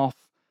spin-off,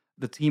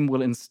 the team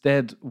will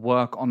instead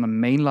work on the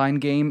mainline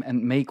game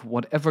and make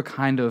whatever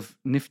kind of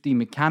nifty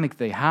mechanic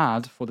they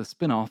had for the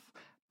spin-off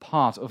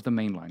part of the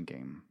mainline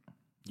game.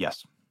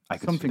 Yes, I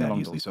could see that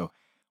easily. So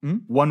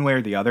one way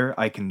or the other.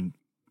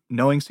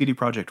 Knowing CD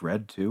Projekt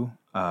Red too,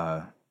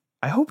 I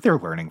hope they're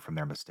learning from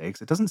their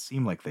mistakes. It doesn't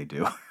seem like they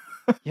do.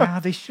 Yeah,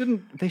 they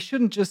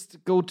shouldn't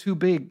just go too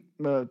big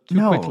too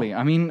No. quickly.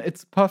 I mean,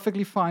 it's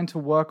perfectly fine to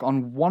work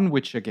on one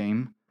Witcher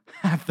game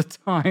at the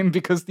time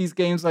because these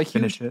games are huge.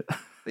 Finish it.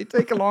 They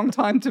take a long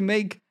time to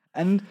make,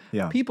 and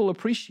Yeah. people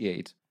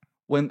appreciate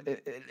when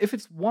if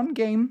it's one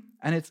game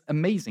and it's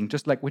amazing,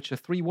 just like Witcher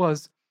 3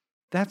 was,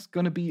 that's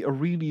going to be a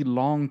really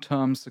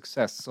long-term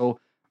success. So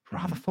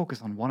rather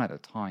focus on one at a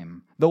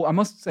time. Though I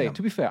must say,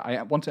 to be fair,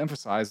 I want to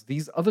emphasize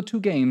these other two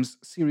games,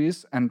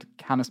 Sirius and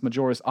Canis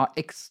Majoris, are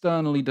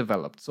externally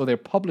developed. So they're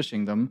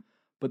publishing them,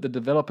 but the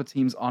developer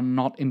teams are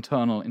not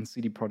internal in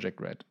CD Projekt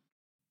Red.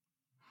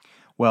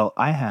 Well,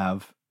 I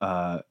have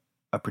a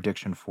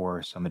prediction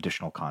for some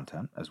additional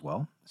content as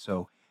well.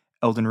 So,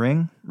 Elden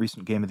Ring,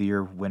 recent Game of the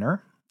Year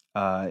winner.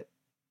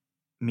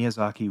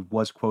 Miyazaki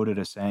was quoted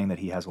as saying that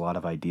he has a lot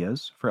of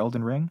ideas for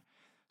Elden Ring.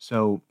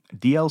 So,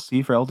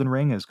 DLC for Elden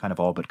Ring is kind of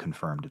all but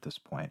confirmed at this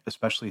point,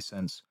 especially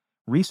since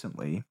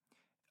recently,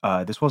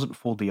 this wasn't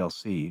full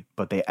DLC,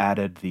 but they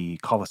added the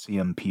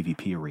Colosseum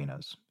PvP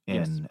arenas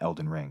in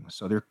Elden Ring.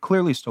 So they're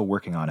clearly still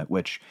working on it,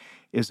 which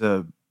is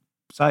a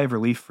sigh of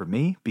relief for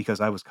me because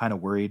I was kind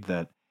of worried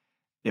that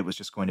it was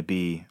just going to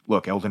be,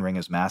 look, Elden Ring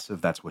is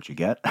massive, that's what you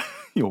get.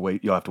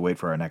 You'll have to wait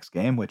for our next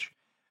game, which,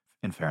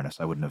 in fairness,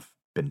 I wouldn't have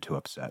been too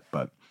upset,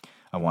 but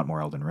I want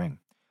more Elden Ring.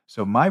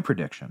 So my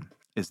prediction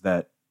is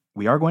that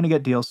we are going to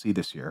get DLC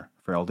this year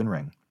for Elden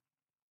Ring,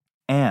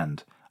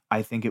 and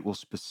I think it will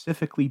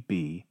specifically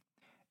be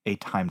a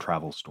time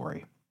travel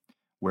story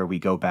where we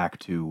go back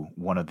to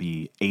one of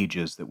the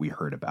ages that we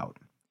heard about.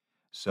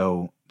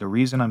 So the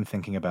reason I'm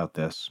thinking about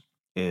this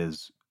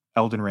is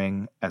Elden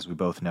Ring, as we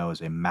both know,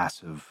 is a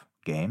massive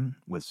game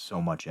with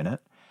so much in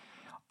it.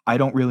 I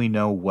don't really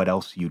know what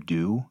else you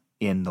do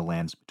in the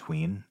lands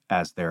between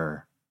as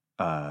they're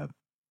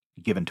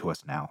given to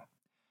us now.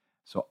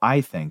 So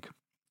I think,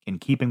 in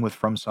keeping with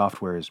From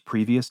Software's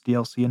previous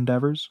DLC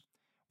endeavors,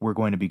 we're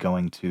going to be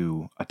going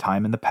to a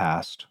time in the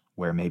past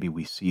where maybe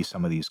we see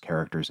some of these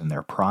characters in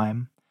their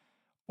prime,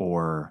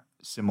 or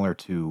similar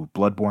to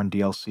Bloodborne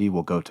DLC,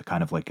 we'll go to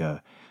kind of like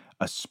a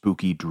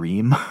spooky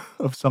dream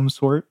of some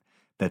sort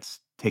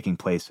that's taking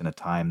place in a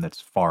time that's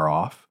far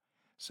off.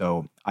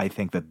 So I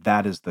think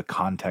that is the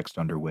context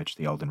under which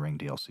the Elden Ring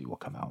DLC will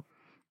come out.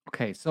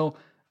 Okay, so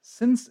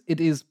since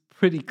it is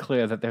pretty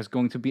clear that there's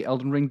going to be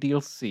Elden Ring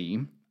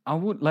DLC, I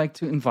would like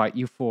to invite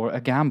you for a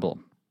gamble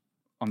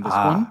on this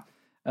one.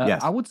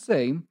 Yes. I would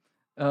say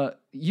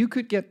you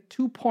could get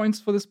 2 points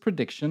for this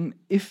prediction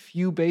if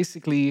you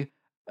basically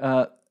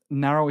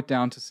narrow it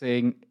down to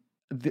saying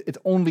it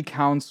only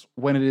counts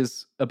when it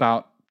is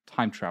about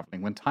time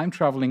traveling, when time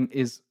traveling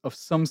is of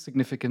some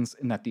significance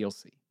in that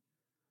DLC.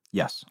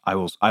 Yes, I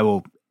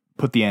will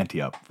put the ante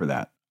up for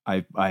that.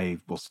 I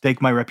will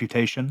stake my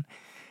reputation,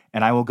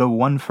 and I will go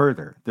one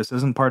further. This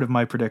isn't part of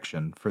my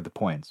prediction for the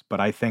points, but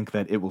I think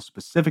that it will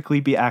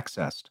specifically be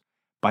accessed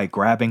by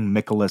grabbing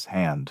Miquella's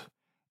hand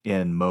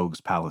in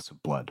Mohg's Palace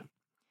of Blood.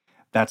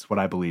 That's what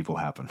I believe will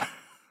happen.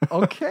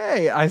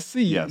 Okay, I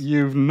see. Yes.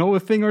 You know a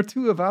thing or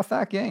two about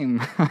that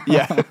game.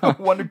 Yeah,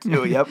 1 or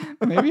 2, yep.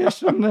 Maybe I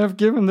shouldn't have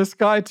given this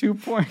guy 2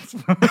 points.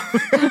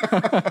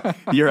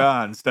 You're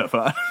on,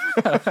 Stefan.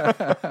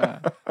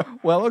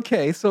 Well,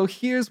 okay, so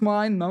here's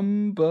my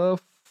number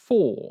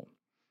 4.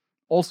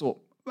 Also,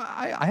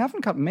 I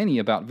haven't got many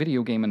about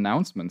video game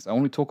announcements. I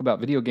only talk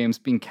about video games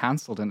being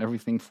cancelled and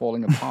everything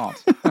falling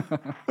apart.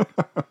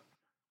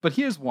 But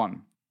here's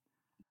one.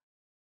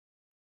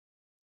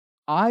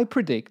 I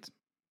predict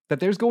that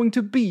there's going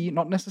to be,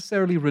 not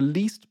necessarily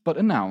released, but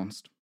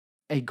announced,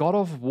 a God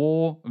of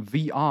War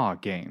VR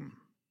game.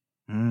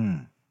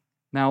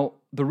 Now,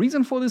 the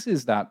reason for this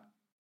is that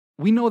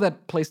we know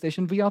that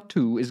PlayStation VR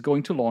 2 is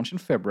going to launch in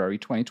February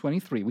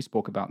 2023. We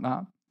spoke about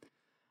that.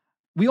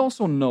 We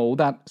also know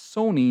that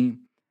Sony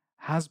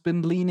has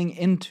been leaning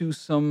into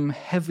some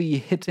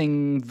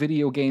heavy-hitting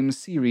video game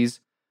series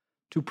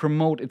to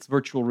promote its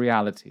virtual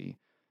reality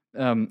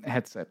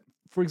headset.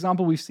 For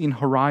example, we've seen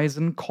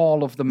Horizon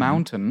Call of the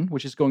Mountain,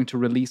 which is going to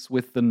release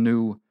with the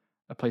new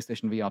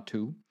PlayStation VR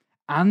 2.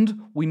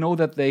 And we know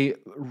that they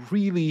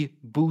really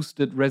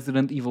boosted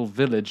Resident Evil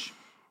Village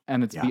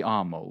and its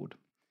VR mode.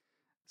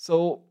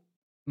 So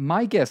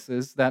my guess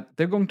is that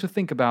they're going to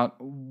think about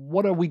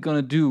what are we going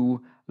to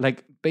do,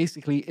 like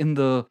basically in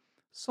the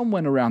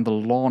somewhere around the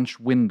launch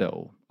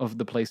window of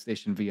the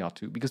PlayStation VR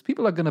 2, because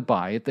people are going to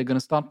buy it, they're going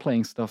to start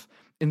playing stuff.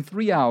 In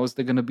 3 hours,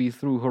 they're going to be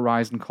through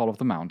Horizon Call of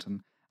the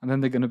Mountain, and then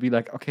they're going to be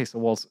like, okay, so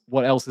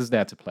what else is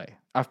there to play?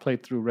 I've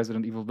played through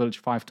Resident Evil Village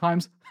 5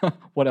 times.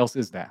 What else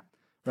is there,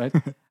 right?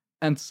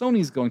 And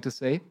Sony's going to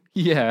say,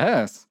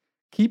 yes,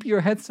 keep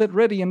your headset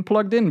ready and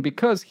plugged in,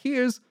 because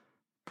here's,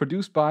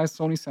 produced by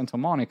Sony Santa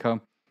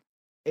Monica,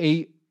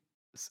 a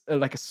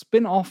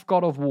spin-off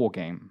God of War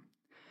game.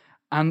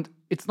 And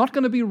it's not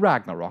going to be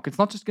Ragnarok. It's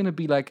not just going to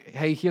be like,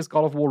 hey, here's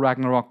God of War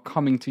Ragnarok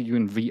coming to you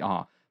in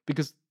VR,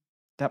 because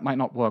that might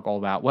not work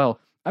all that well.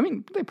 I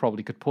mean, they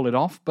probably could pull it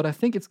off, but I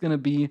think it's going to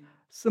be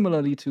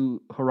similarly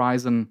to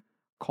Horizon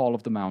Call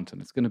of the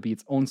Mountain. It's going to be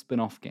its own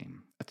spin-off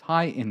game, a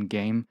tie-in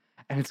game,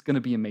 and it's going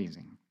to be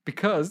amazing.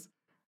 Because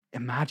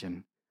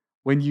imagine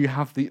when you're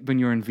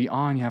in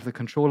VR and you have the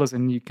controllers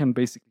and you can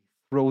basically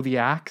throw the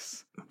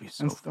axe. It would be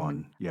so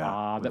fun.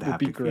 Yeah. That would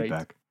be great.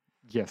 Feedback.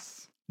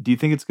 Yes. Do you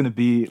think it's going to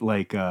be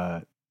like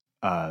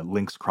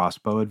Link's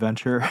crossbow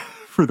adventure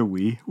for the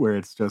Wii, where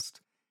it's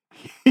just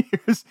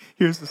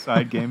here's the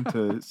side game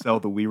to sell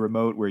the Wii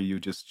remote where you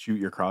just shoot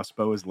your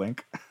crossbow as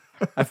Link?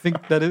 I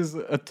think that is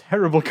a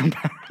terrible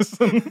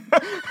comparison.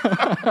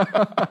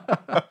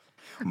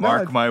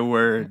 Mark my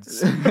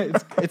words.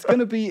 It's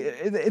gonna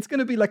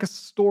be like a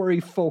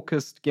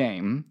story-focused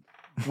game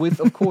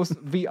with, of course,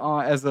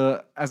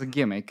 VR as a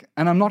gimmick.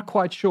 And I'm not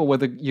quite sure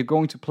whether you're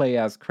going to play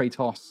as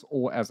Kratos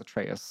or as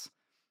Atreus.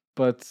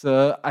 But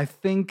I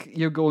think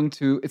you're going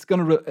to. It's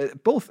going to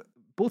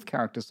both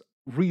characters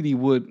really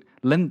would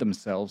lend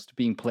themselves to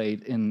being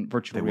played in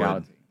virtual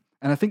reality,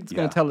 and I think it's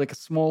going to tell like a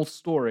small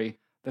story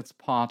that's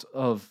part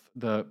of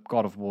the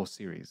God of War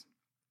series.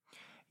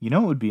 You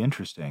know, it would be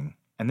interesting,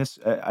 and this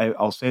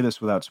I'll say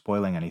this without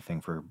spoiling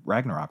anything for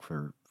Ragnarok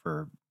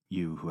for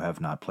you who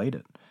have not played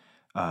it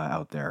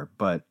out there,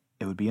 but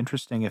it would be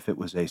interesting if it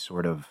was a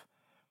sort of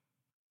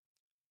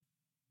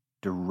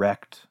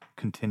direct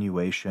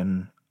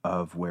continuation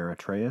of where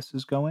Atreus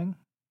is going,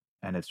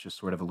 and it's just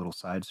sort of a little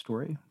side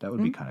story. That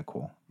would be kind of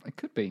cool. It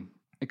could be.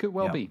 It could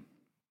well be.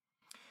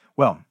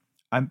 Well,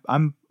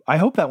 I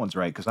hope that one's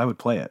right, because I would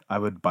play it. I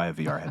would buy a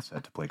VR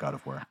headset to play God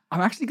of War.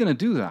 I'm actually going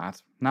to do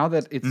that now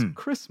that it's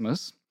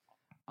Christmas.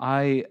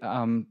 I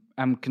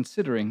am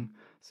considering,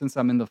 since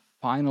I'm in the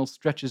final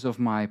stretches of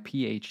my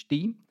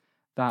PhD,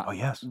 that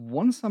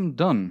once I'm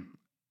done,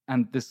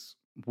 and this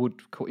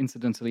would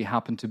coincidentally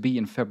happen to be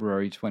in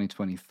February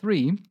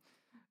 2023.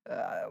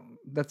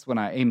 That's when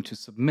I aim to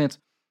submit,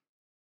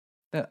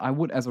 that I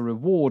would, as a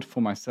reward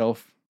for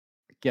myself,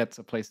 get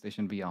a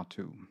PlayStation VR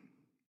 2.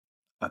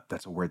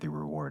 That's a worthy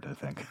reward, I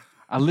think.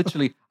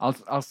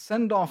 I'll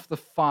send off the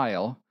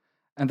file,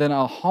 and then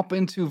I'll hop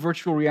into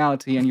virtual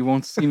reality, and you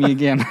won't see me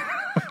again.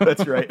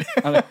 That's right.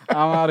 I'm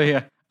out of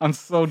here. I'm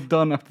so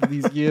done after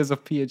these years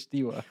of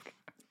PhD work.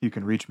 You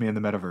can reach me in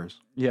the metaverse.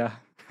 Yeah.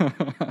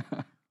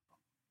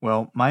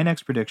 Well, my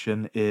next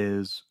prediction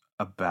is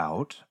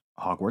about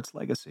Hogwarts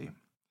Legacy.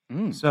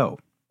 So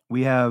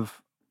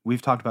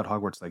we've talked about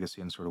Hogwarts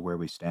Legacy and sort of where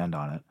we stand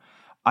on it.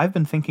 I've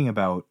been thinking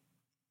about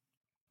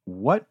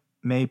what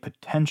may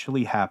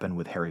potentially happen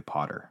with Harry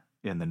Potter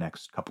in the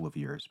next couple of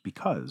years,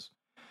 because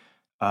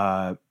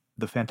the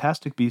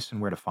Fantastic Beasts and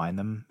Where to Find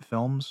Them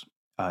films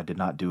did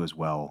not do as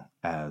well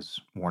as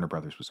Warner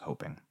Brothers was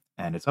hoping.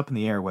 And it's up in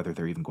the air whether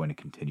they're even going to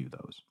continue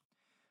those.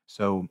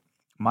 So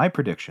my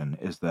prediction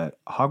is that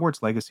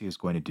Hogwarts Legacy is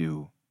going to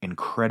do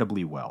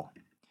incredibly well,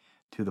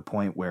 to the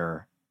point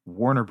where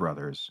Warner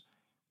Brothers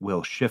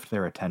will shift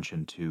their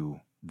attention to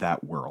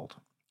that world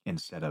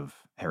instead of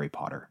Harry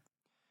Potter.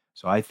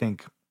 So I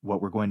think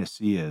what we're going to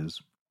see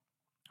is,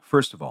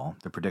 first of all,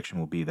 the prediction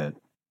will be that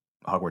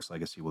Hogwarts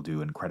Legacy will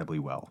do incredibly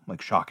well,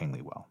 like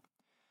shockingly well.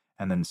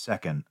 And then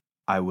second,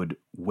 I would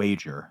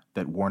wager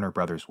that Warner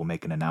Brothers will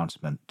make an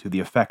announcement to the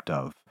effect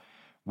of,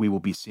 we will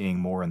be seeing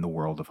more in the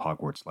world of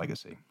Hogwarts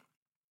Legacy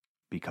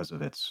because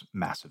of its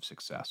massive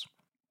success.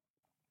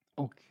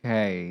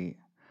 Okay.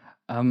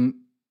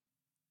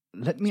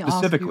 Let me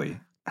specifically,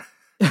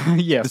 ask you...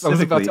 Yes, I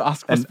was about to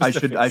ask for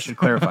specifics. And I should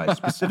clarify,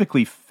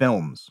 specifically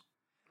films.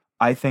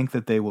 I think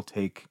that they will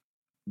take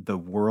the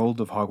world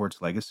of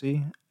Hogwarts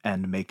Legacy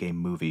and make a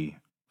movie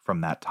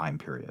from that time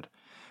period,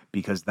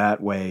 because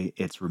that way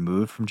it's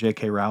removed from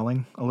J.K.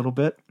 Rowling a little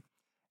bit,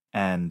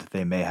 and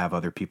they may have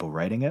other people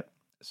writing it.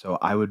 So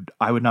I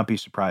would not be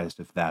surprised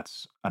if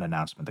that's an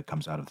announcement that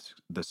comes out of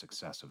the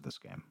success of this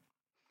game.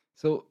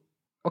 So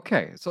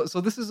okay, so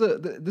this is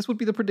this would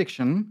be the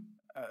prediction.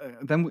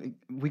 Then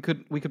we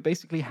could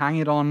basically hang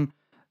it on.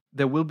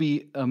 There will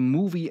be a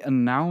movie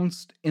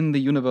announced in the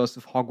universe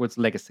of Hogwarts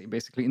Legacy,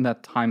 basically in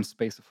that time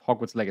space of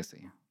Hogwarts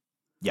Legacy.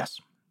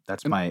 Yes,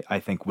 that's I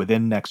think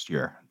within next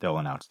year they'll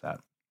announce that,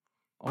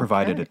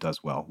 provided it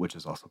does well, which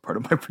is also part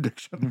of my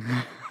prediction.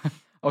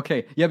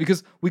 Okay, yeah,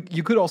 because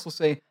you could also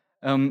say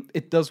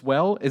it does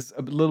well is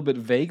a little bit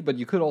vague, but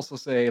you could also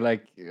say,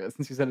 like,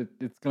 since you said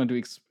it's going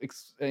to do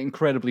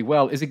incredibly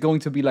well, is it going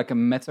to be like a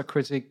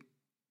Metacritic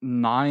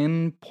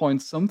 9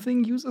 point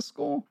something user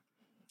score?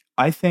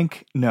 I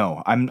think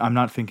no. I'm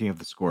not thinking of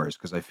the scores,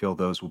 because I feel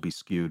those will be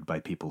skewed by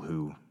people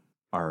who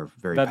are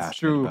very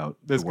passionate about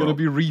There's going to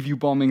be review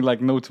bombing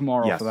like no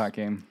tomorrow for that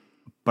game.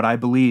 But I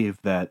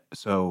believe that,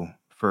 so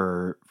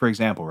for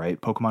example, right,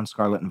 Pokemon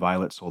Scarlet and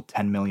Violet sold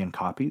 10 million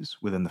copies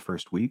within the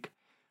first week.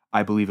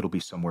 I believe it'll be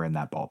somewhere in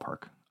that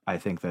ballpark. I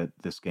think that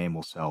this game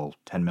will sell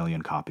 10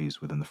 million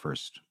copies within the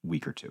first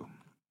week or two.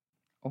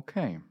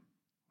 Okay.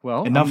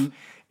 Well,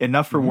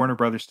 enough for Warner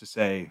Brothers to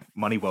say,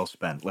 money well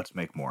spent, let's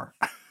make more.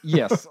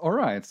 Yes. All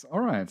right.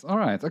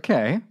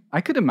 Okay.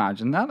 I could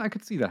imagine that. I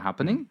could see that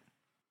happening.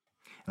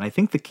 And I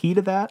think the key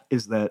to that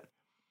is that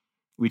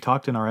we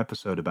talked in our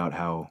episode about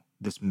how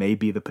this may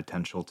be the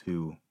potential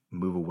to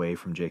move away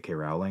from J.K.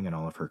 Rowling and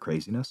all of her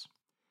craziness.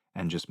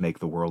 and just make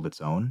the world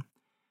its own.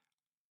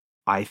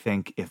 I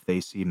think if they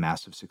see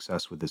massive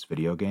success with this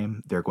video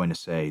game, they're going to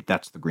say,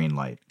 that's the green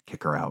light,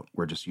 kick her out.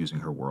 We're just using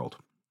her world.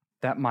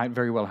 That might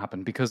very well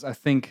happen because I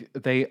think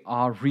they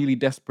are really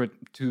desperate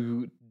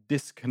to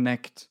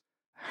disconnect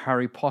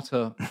Harry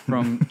Potter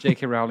from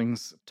J.K.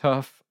 Rowling's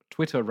turf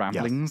Twitter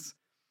ramblings.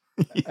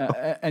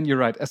 Yes. And you're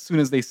right. As soon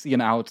as they see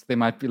an out, they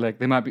might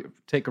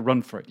take a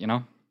run for it, you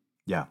know?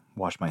 Yeah.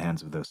 Wash my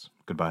hands of this.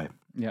 Goodbye.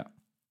 Yeah.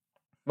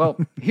 Well,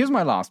 here's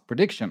my last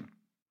prediction.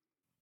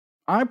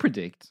 I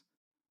predict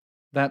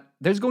that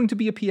there's going to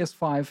be a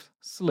PS5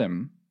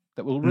 Slim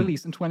that will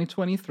release in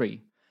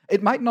 2023.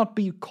 It might not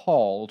be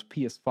called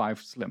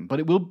PS5 Slim, but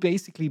it will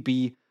basically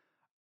be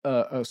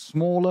a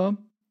smaller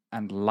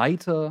and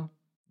lighter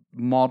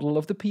model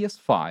of the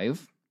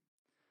PS5.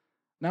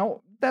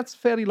 Now, that's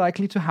fairly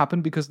likely to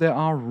happen because there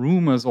are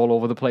rumors all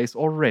over the place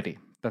already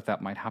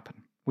that might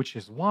happen, which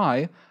is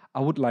why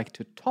I would like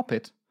to top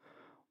it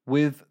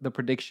with the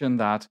prediction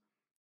that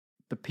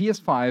the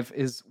PS5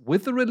 is,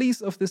 with the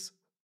release of this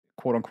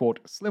quote-unquote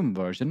slim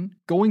version,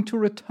 going to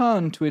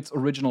return to its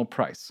original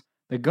price.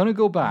 They're going to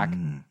go back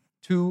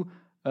to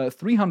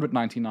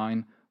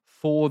 $399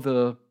 for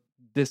the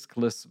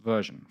discless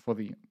version, for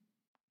the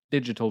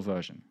digital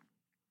version.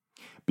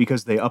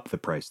 Because they upped the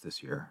price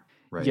this year,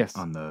 right? Yes.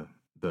 On the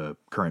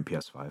current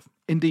PS5.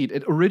 Indeed.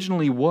 It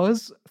originally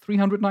was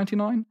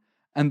 $399,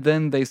 and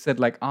then they said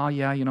like,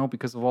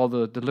 because of all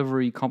the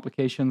delivery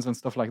complications and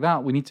stuff like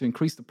that, we need to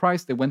increase the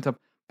price. They went up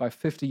by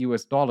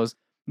 $50.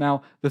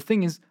 Now, the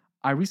thing is,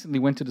 I recently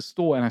went to the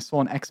store and I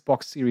saw an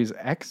Xbox Series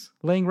X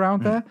laying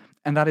around there,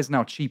 and that is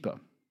now cheaper.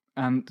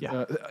 And,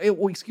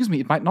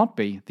 it might not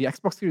be. The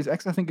Xbox Series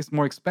X, I think, is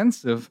more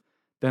expensive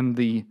than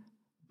the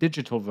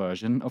digital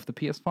version of the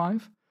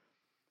PS5.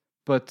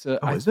 But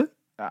is it?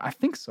 I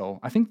think so.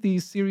 I think the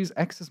Series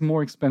X is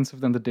more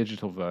expensive than the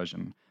digital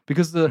version.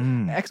 Because the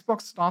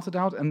Xbox started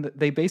out and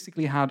they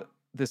basically had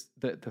the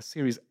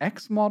Series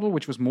X model,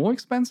 which was more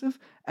expensive,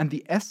 and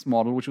the S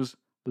model, which was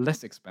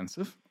less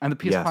expensive. And the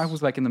PS5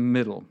 was like in the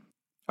middle.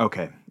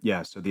 Okay,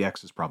 yeah, so the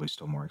X is probably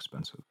still more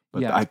expensive.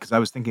 But yeah. Because I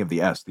was thinking of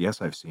the S. The S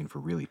I've seen for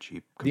really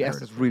cheap. The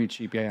S is really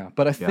cheap, yeah.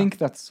 But I think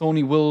that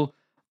Sony will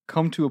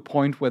come to a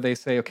point where they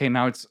say, okay,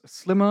 now it's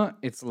slimmer,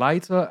 it's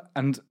lighter,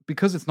 and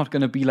because it's not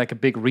going to be like a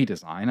big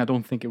redesign, I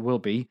don't think it will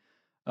be,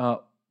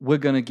 we're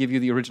going to give you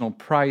the original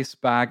price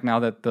back. Now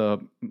that the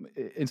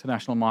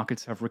international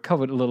markets have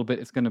recovered a little bit,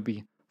 it's going to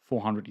be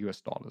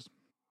 $400.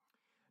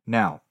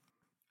 Now,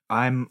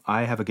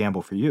 I have a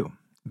gamble for you.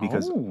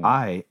 Because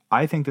I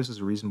think this is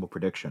a reasonable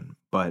prediction,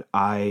 but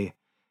I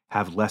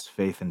have less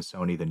faith in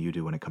Sony than you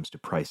do when it comes to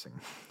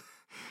pricing.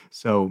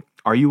 So,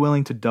 are you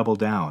willing to double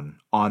down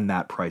on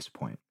that price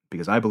point?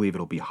 Because I believe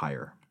it'll be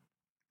higher.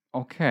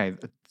 Okay,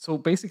 so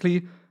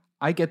basically,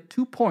 I get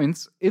 2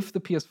 points if the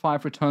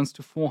PS5 returns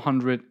to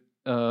 $400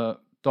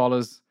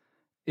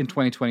 in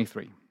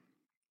 2023.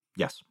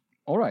 Yes.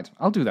 All right,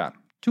 I'll do that.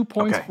 2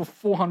 points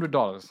for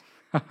 $400.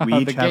 We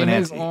each have an ante. The game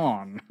is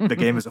on. The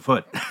game is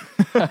afoot.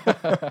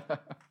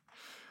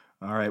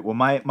 All right. Well,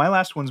 my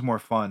last one's more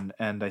fun,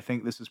 and I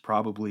think this is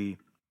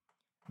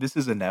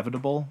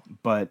inevitable,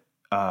 but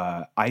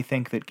I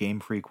think that Game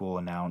Freak will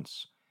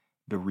announce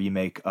the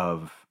remake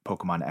of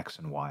Pokemon X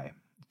and Y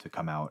to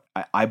come out,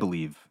 I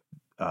believe,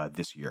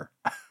 this year.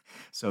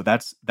 So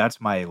that's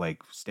my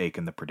stake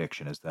in the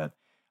prediction, is that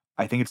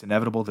I think it's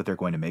inevitable that they're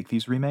going to make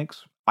these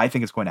remakes. I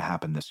think it's going to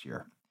happen this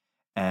year.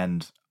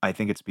 And I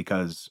think it's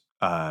because,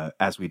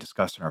 as we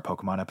discussed in our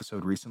Pokemon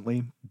episode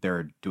recently,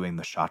 they're doing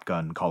the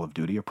shotgun Call of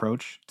Duty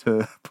approach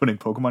to putting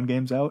Pokemon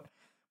games out.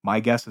 My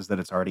guess is that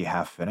it's already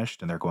half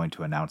finished, and they're going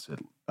to announce it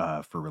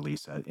for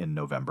release in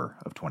November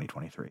of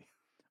 2023.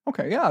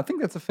 Okay, yeah, I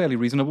think that's a fairly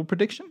reasonable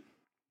prediction.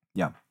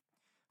 Yeah.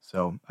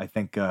 So I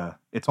think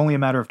it's only a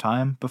matter of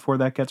time before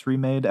that gets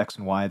remade, X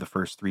and Y, the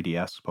first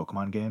 3DS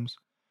Pokemon games.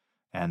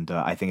 And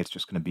I think it's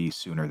just going to be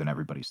sooner than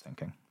everybody's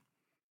thinking.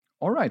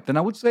 All right, then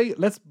I would say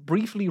let's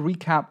briefly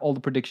recap all the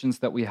predictions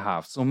that we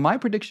have. So my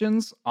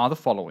predictions are the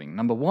following.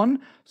 Number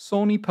 1,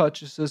 Sony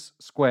purchases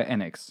Square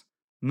Enix.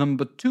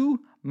 Number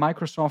 2,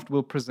 Microsoft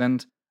will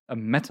present a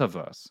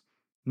metaverse.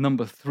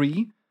 Number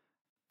 3,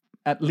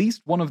 at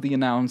least one of the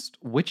announced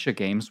Witcher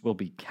games will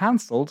be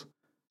cancelled.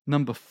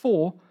 Number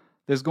 4,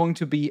 there's going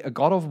to be a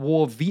God of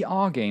War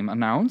VR game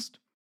announced.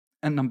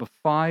 And number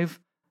 5,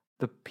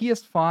 the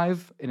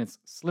PS5 in its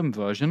slim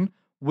version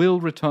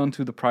will return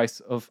to the price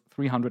of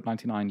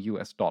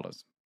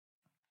 $399.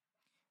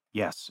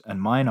 Yes,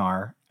 and mine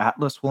are,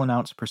 Atlas will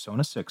announce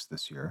Persona 6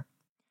 this year.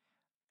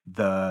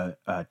 The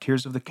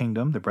Tears of the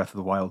Kingdom, the Breath of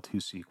the Wild 2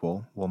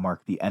 sequel, will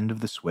mark the end of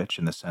the Switch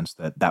in the sense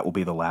that that will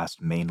be the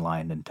last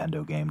mainline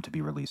Nintendo game to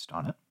be released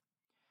on it.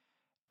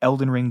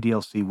 Elden Ring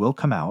DLC will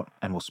come out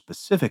and will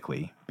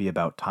specifically be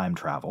about time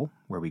travel,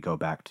 where we go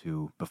back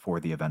to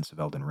before the events of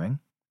Elden Ring.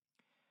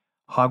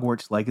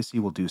 Hogwarts Legacy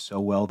will do so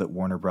well that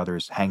Warner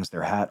Brothers hangs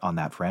their hat on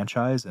that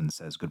franchise and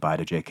says goodbye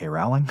to J.K.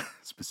 Rowling,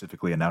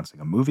 specifically announcing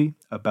a movie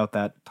about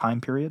that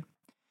time period.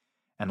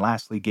 And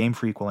lastly, Game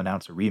Freak will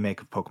announce a remake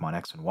of Pokemon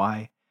X and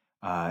Y,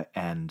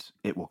 and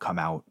it will come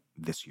out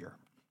this year.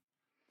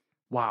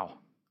 Wow.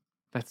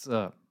 That's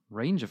a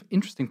range of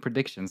interesting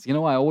predictions. You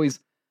know, I always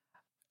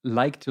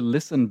like to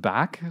listen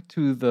back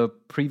to the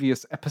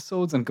previous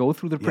episodes and go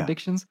through the Yeah.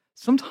 predictions.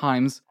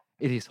 Sometimes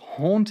it is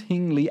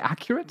hauntingly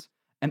accurate,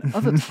 and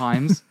other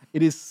times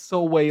it is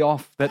so way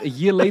off that a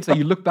year later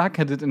you look back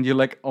at it and you're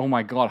like, oh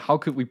my God, how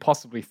could we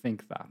possibly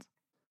think that?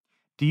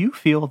 Do you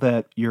feel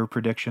that your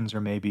predictions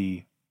are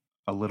maybe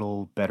a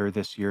little better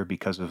this year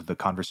because of the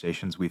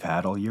conversations we've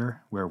had all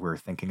year, where we're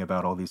thinking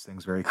about all these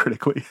things very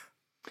critically?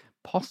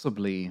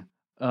 Possibly.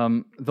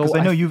 Because Though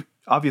I know you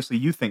obviously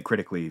you think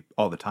critically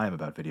all the time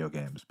about video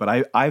games,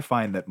 but I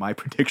find that my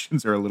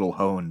predictions are a little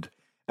honed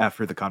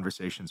after the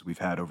conversations we've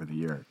had over the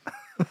year.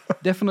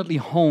 definitely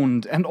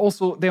honed, and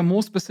also they're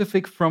more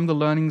specific from the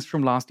learnings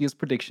from last year's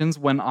predictions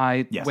when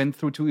I Yes. went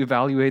through to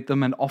evaluate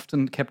them, and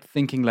often kept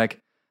thinking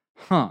like,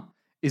 huh,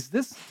 did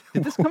this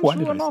come Why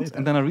true did or I say not? that?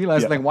 And then I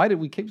realized Yeah. like, why did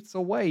we keep it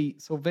so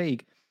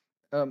vague?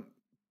 um,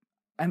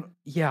 and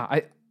yeah,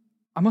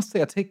 I must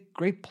say I take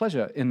great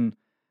pleasure in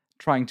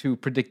trying to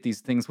predict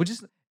these things, which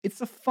is,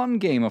 it's a fun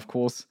game, of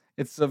course.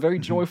 It's a very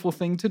Mhm. joyful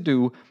thing to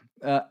do,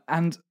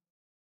 and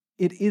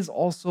it is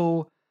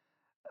also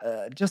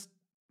just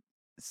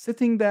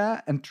sitting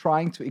there and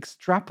trying to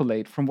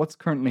extrapolate from what's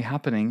currently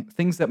happening,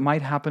 things that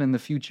might happen in the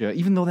future,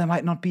 even though there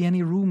might not be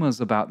any rumors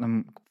about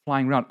them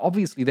flying around.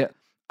 Obviously,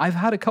 I've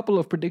had a couple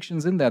of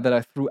predictions in there that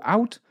I threw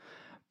out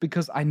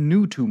because I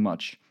knew too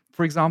much.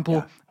 For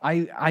example,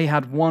 Yeah. I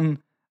had one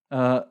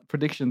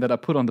prediction that I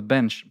put on the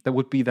bench that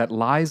would be that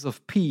Lies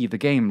of P, the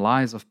game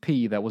Lies of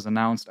P, that was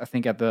announced, I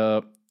think, at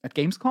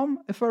Gamescom,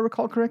 if I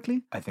recall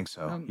correctly, I think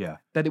so. um, Yeah.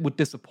 that it would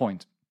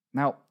disappoint.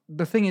 Now,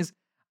 the thing is,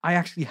 I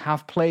actually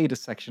have played a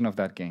section of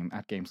that game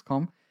at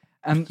Gamescom,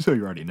 and So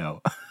you already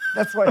know.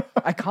 that's why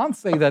I can't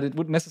say that it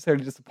would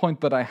necessarily disappoint,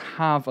 but I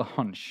have a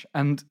hunch.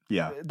 And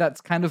Yeah. that's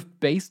kind of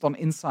based on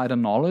insider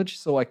knowledge,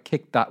 so I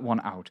kicked that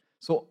one out.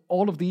 So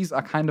all of these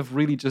are kind of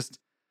really just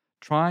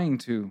trying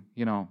to,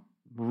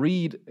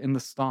 read in the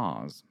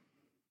stars.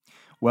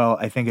 Well,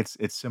 I think it's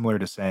similar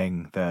to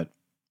saying that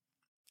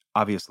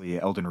obviously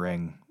Elden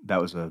Ring, that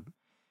was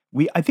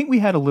I think we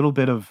had a little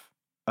bit of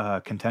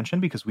contention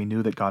because we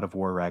knew that God of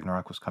War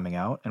Ragnarok was coming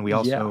out, and we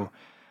also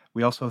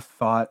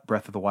thought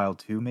Breath of the Wild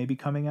 2 may be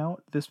coming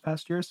out this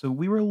past year, so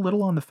we were a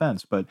little on the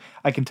fence. But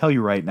I can tell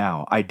you right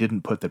now, I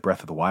didn't put that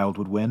Breath of the Wild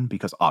would win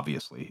because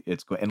obviously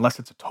unless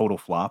it's a total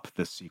flop,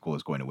 this sequel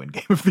is going to win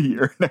Game of the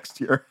Year next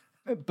year.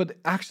 But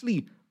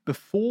actually,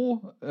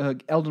 before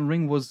Elden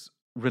Ring was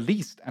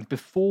released, and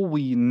before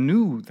we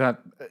knew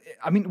that,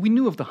 we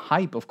knew of the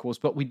hype, of course,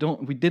 but we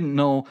didn't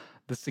know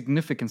the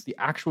significance, the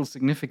actual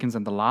significance,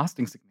 and the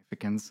lasting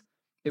significance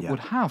it Yeah.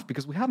 would have,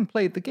 because we hadn't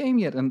played the game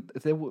yet, and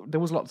there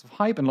was lots of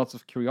hype and lots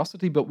of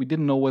curiosity, but we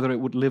didn't know whether it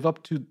would live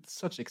up to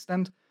such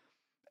extent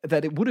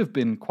that it would have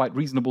been quite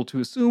reasonable to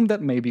assume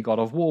that maybe God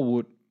of War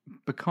would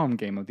become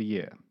Game of the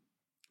Year.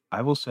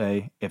 I will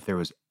say, if there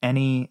was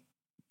any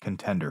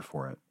contender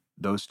for it,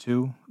 those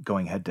two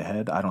going head to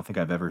head, I don't think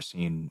I've ever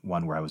seen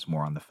one where I was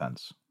more on the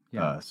fence.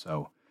 Yeah.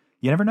 So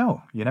you never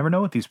know. You never know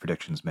what these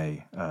predictions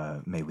may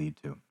lead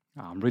to.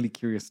 I'm really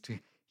curious to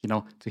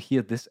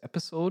hear this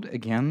episode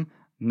again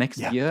next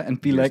Yeah, year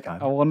and be year's like,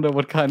 time. I wonder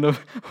what kind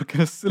of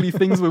silly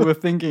things we were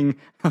thinking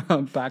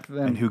back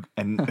then.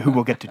 And who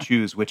will get to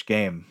choose which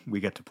game we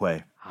get to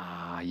play.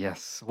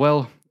 Yes.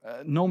 Well,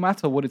 no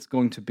matter what it's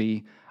going to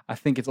be, I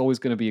think it's always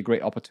going to be a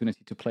great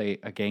opportunity to play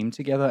a game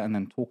together and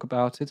then talk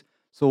about it.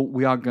 So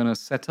we are going to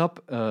set up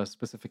a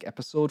specific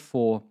episode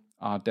for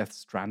our Death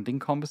Stranding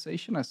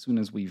conversation as soon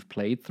as we've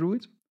played through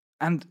it.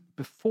 And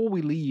before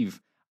we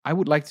leave, I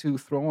would like to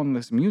throw on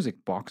this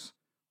music box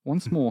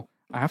once more.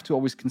 I have to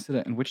always consider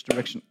in which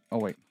direction. Oh,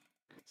 wait.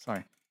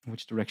 Sorry. In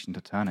which direction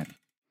to turn it.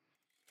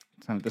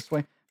 Turn it this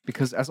way.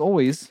 Because as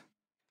always,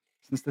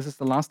 since this is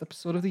the last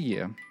episode of the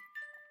year,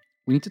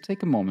 we need to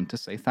take a moment to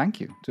say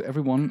thank you to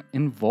everyone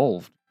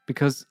involved.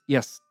 Because,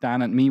 yes,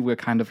 Dan and me, we're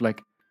kind of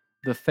like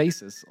the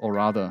faces, or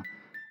rather,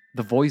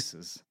 the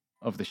voices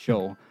of the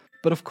show.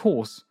 But of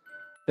course,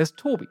 there's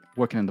Toby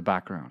working in the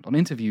background on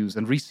interviews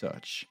and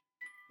research.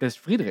 There's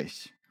Friedrich,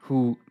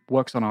 who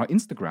works on our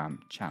Instagram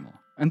channel.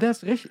 And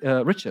there's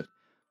Richard,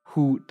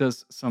 who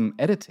does some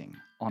editing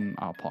on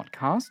our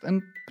podcast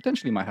and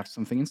potentially might have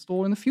something in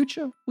store in the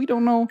future. We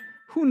don't know.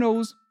 Who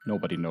knows?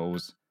 Nobody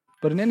knows.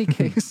 But in any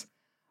case,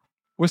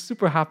 we're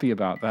super happy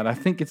about that. I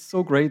think it's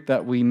so great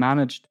that we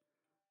managed,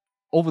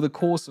 over the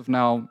course of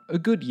now a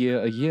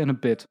year and a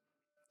bit,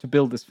 to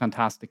build this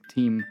fantastic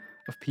team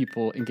of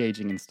people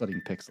engaging in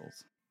studying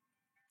pixels.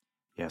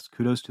 Yes,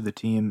 kudos to the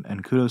team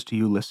and kudos to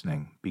you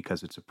listening,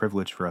 because it's a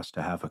privilege for us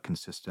to have a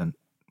consistent.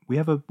 We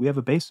have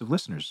a base of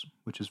listeners,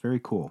 which is very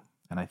cool.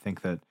 And I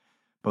think that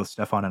both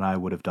Stefan and I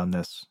would have done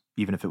this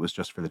even if it was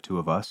just for the two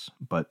of us,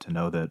 but to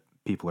know that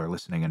people are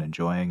listening and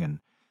enjoying and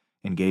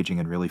engaging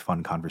in really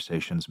fun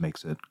conversations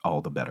makes it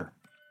all the better.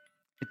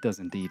 It does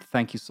indeed.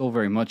 Thank you so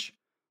very much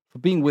for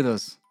being with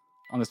us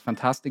on this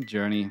fantastic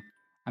journey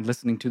and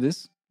listening to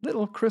this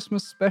little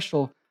Christmas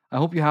special. I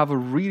hope you have a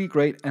really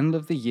great end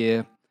of the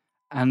year,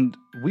 and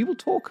we will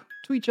talk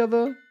to each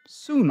other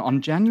soon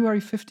on January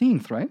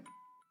 15th, right?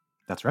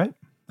 That's right.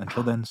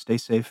 Until then, stay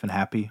safe and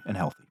happy and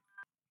healthy.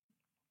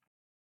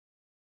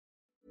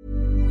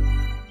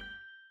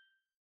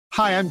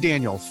 Hi, I'm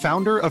Daniel,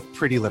 founder of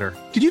Pretty Litter.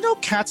 Did you know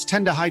cats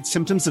tend to hide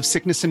symptoms of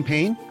sickness and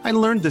pain? I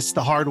learned this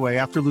the hard way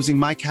after losing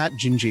my cat,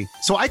 Gingy.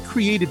 So I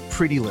created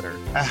Pretty Litter,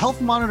 a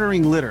health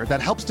monitoring litter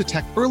that helps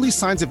detect early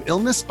signs of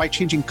illness by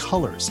changing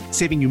colors,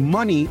 saving you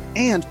money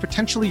and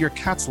potentially your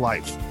cat's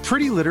life.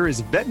 Pretty Litter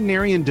is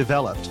veterinarian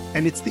developed,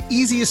 and it's the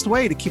easiest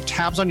way to keep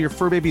tabs on your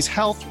fur baby's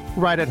health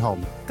right at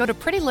home. Go to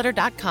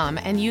prettylitter.com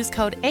and use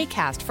code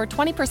ACAST for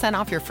 20%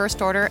 off your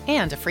first order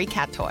and a free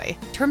cat toy.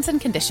 Terms and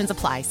conditions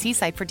apply. See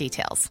site for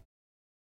details.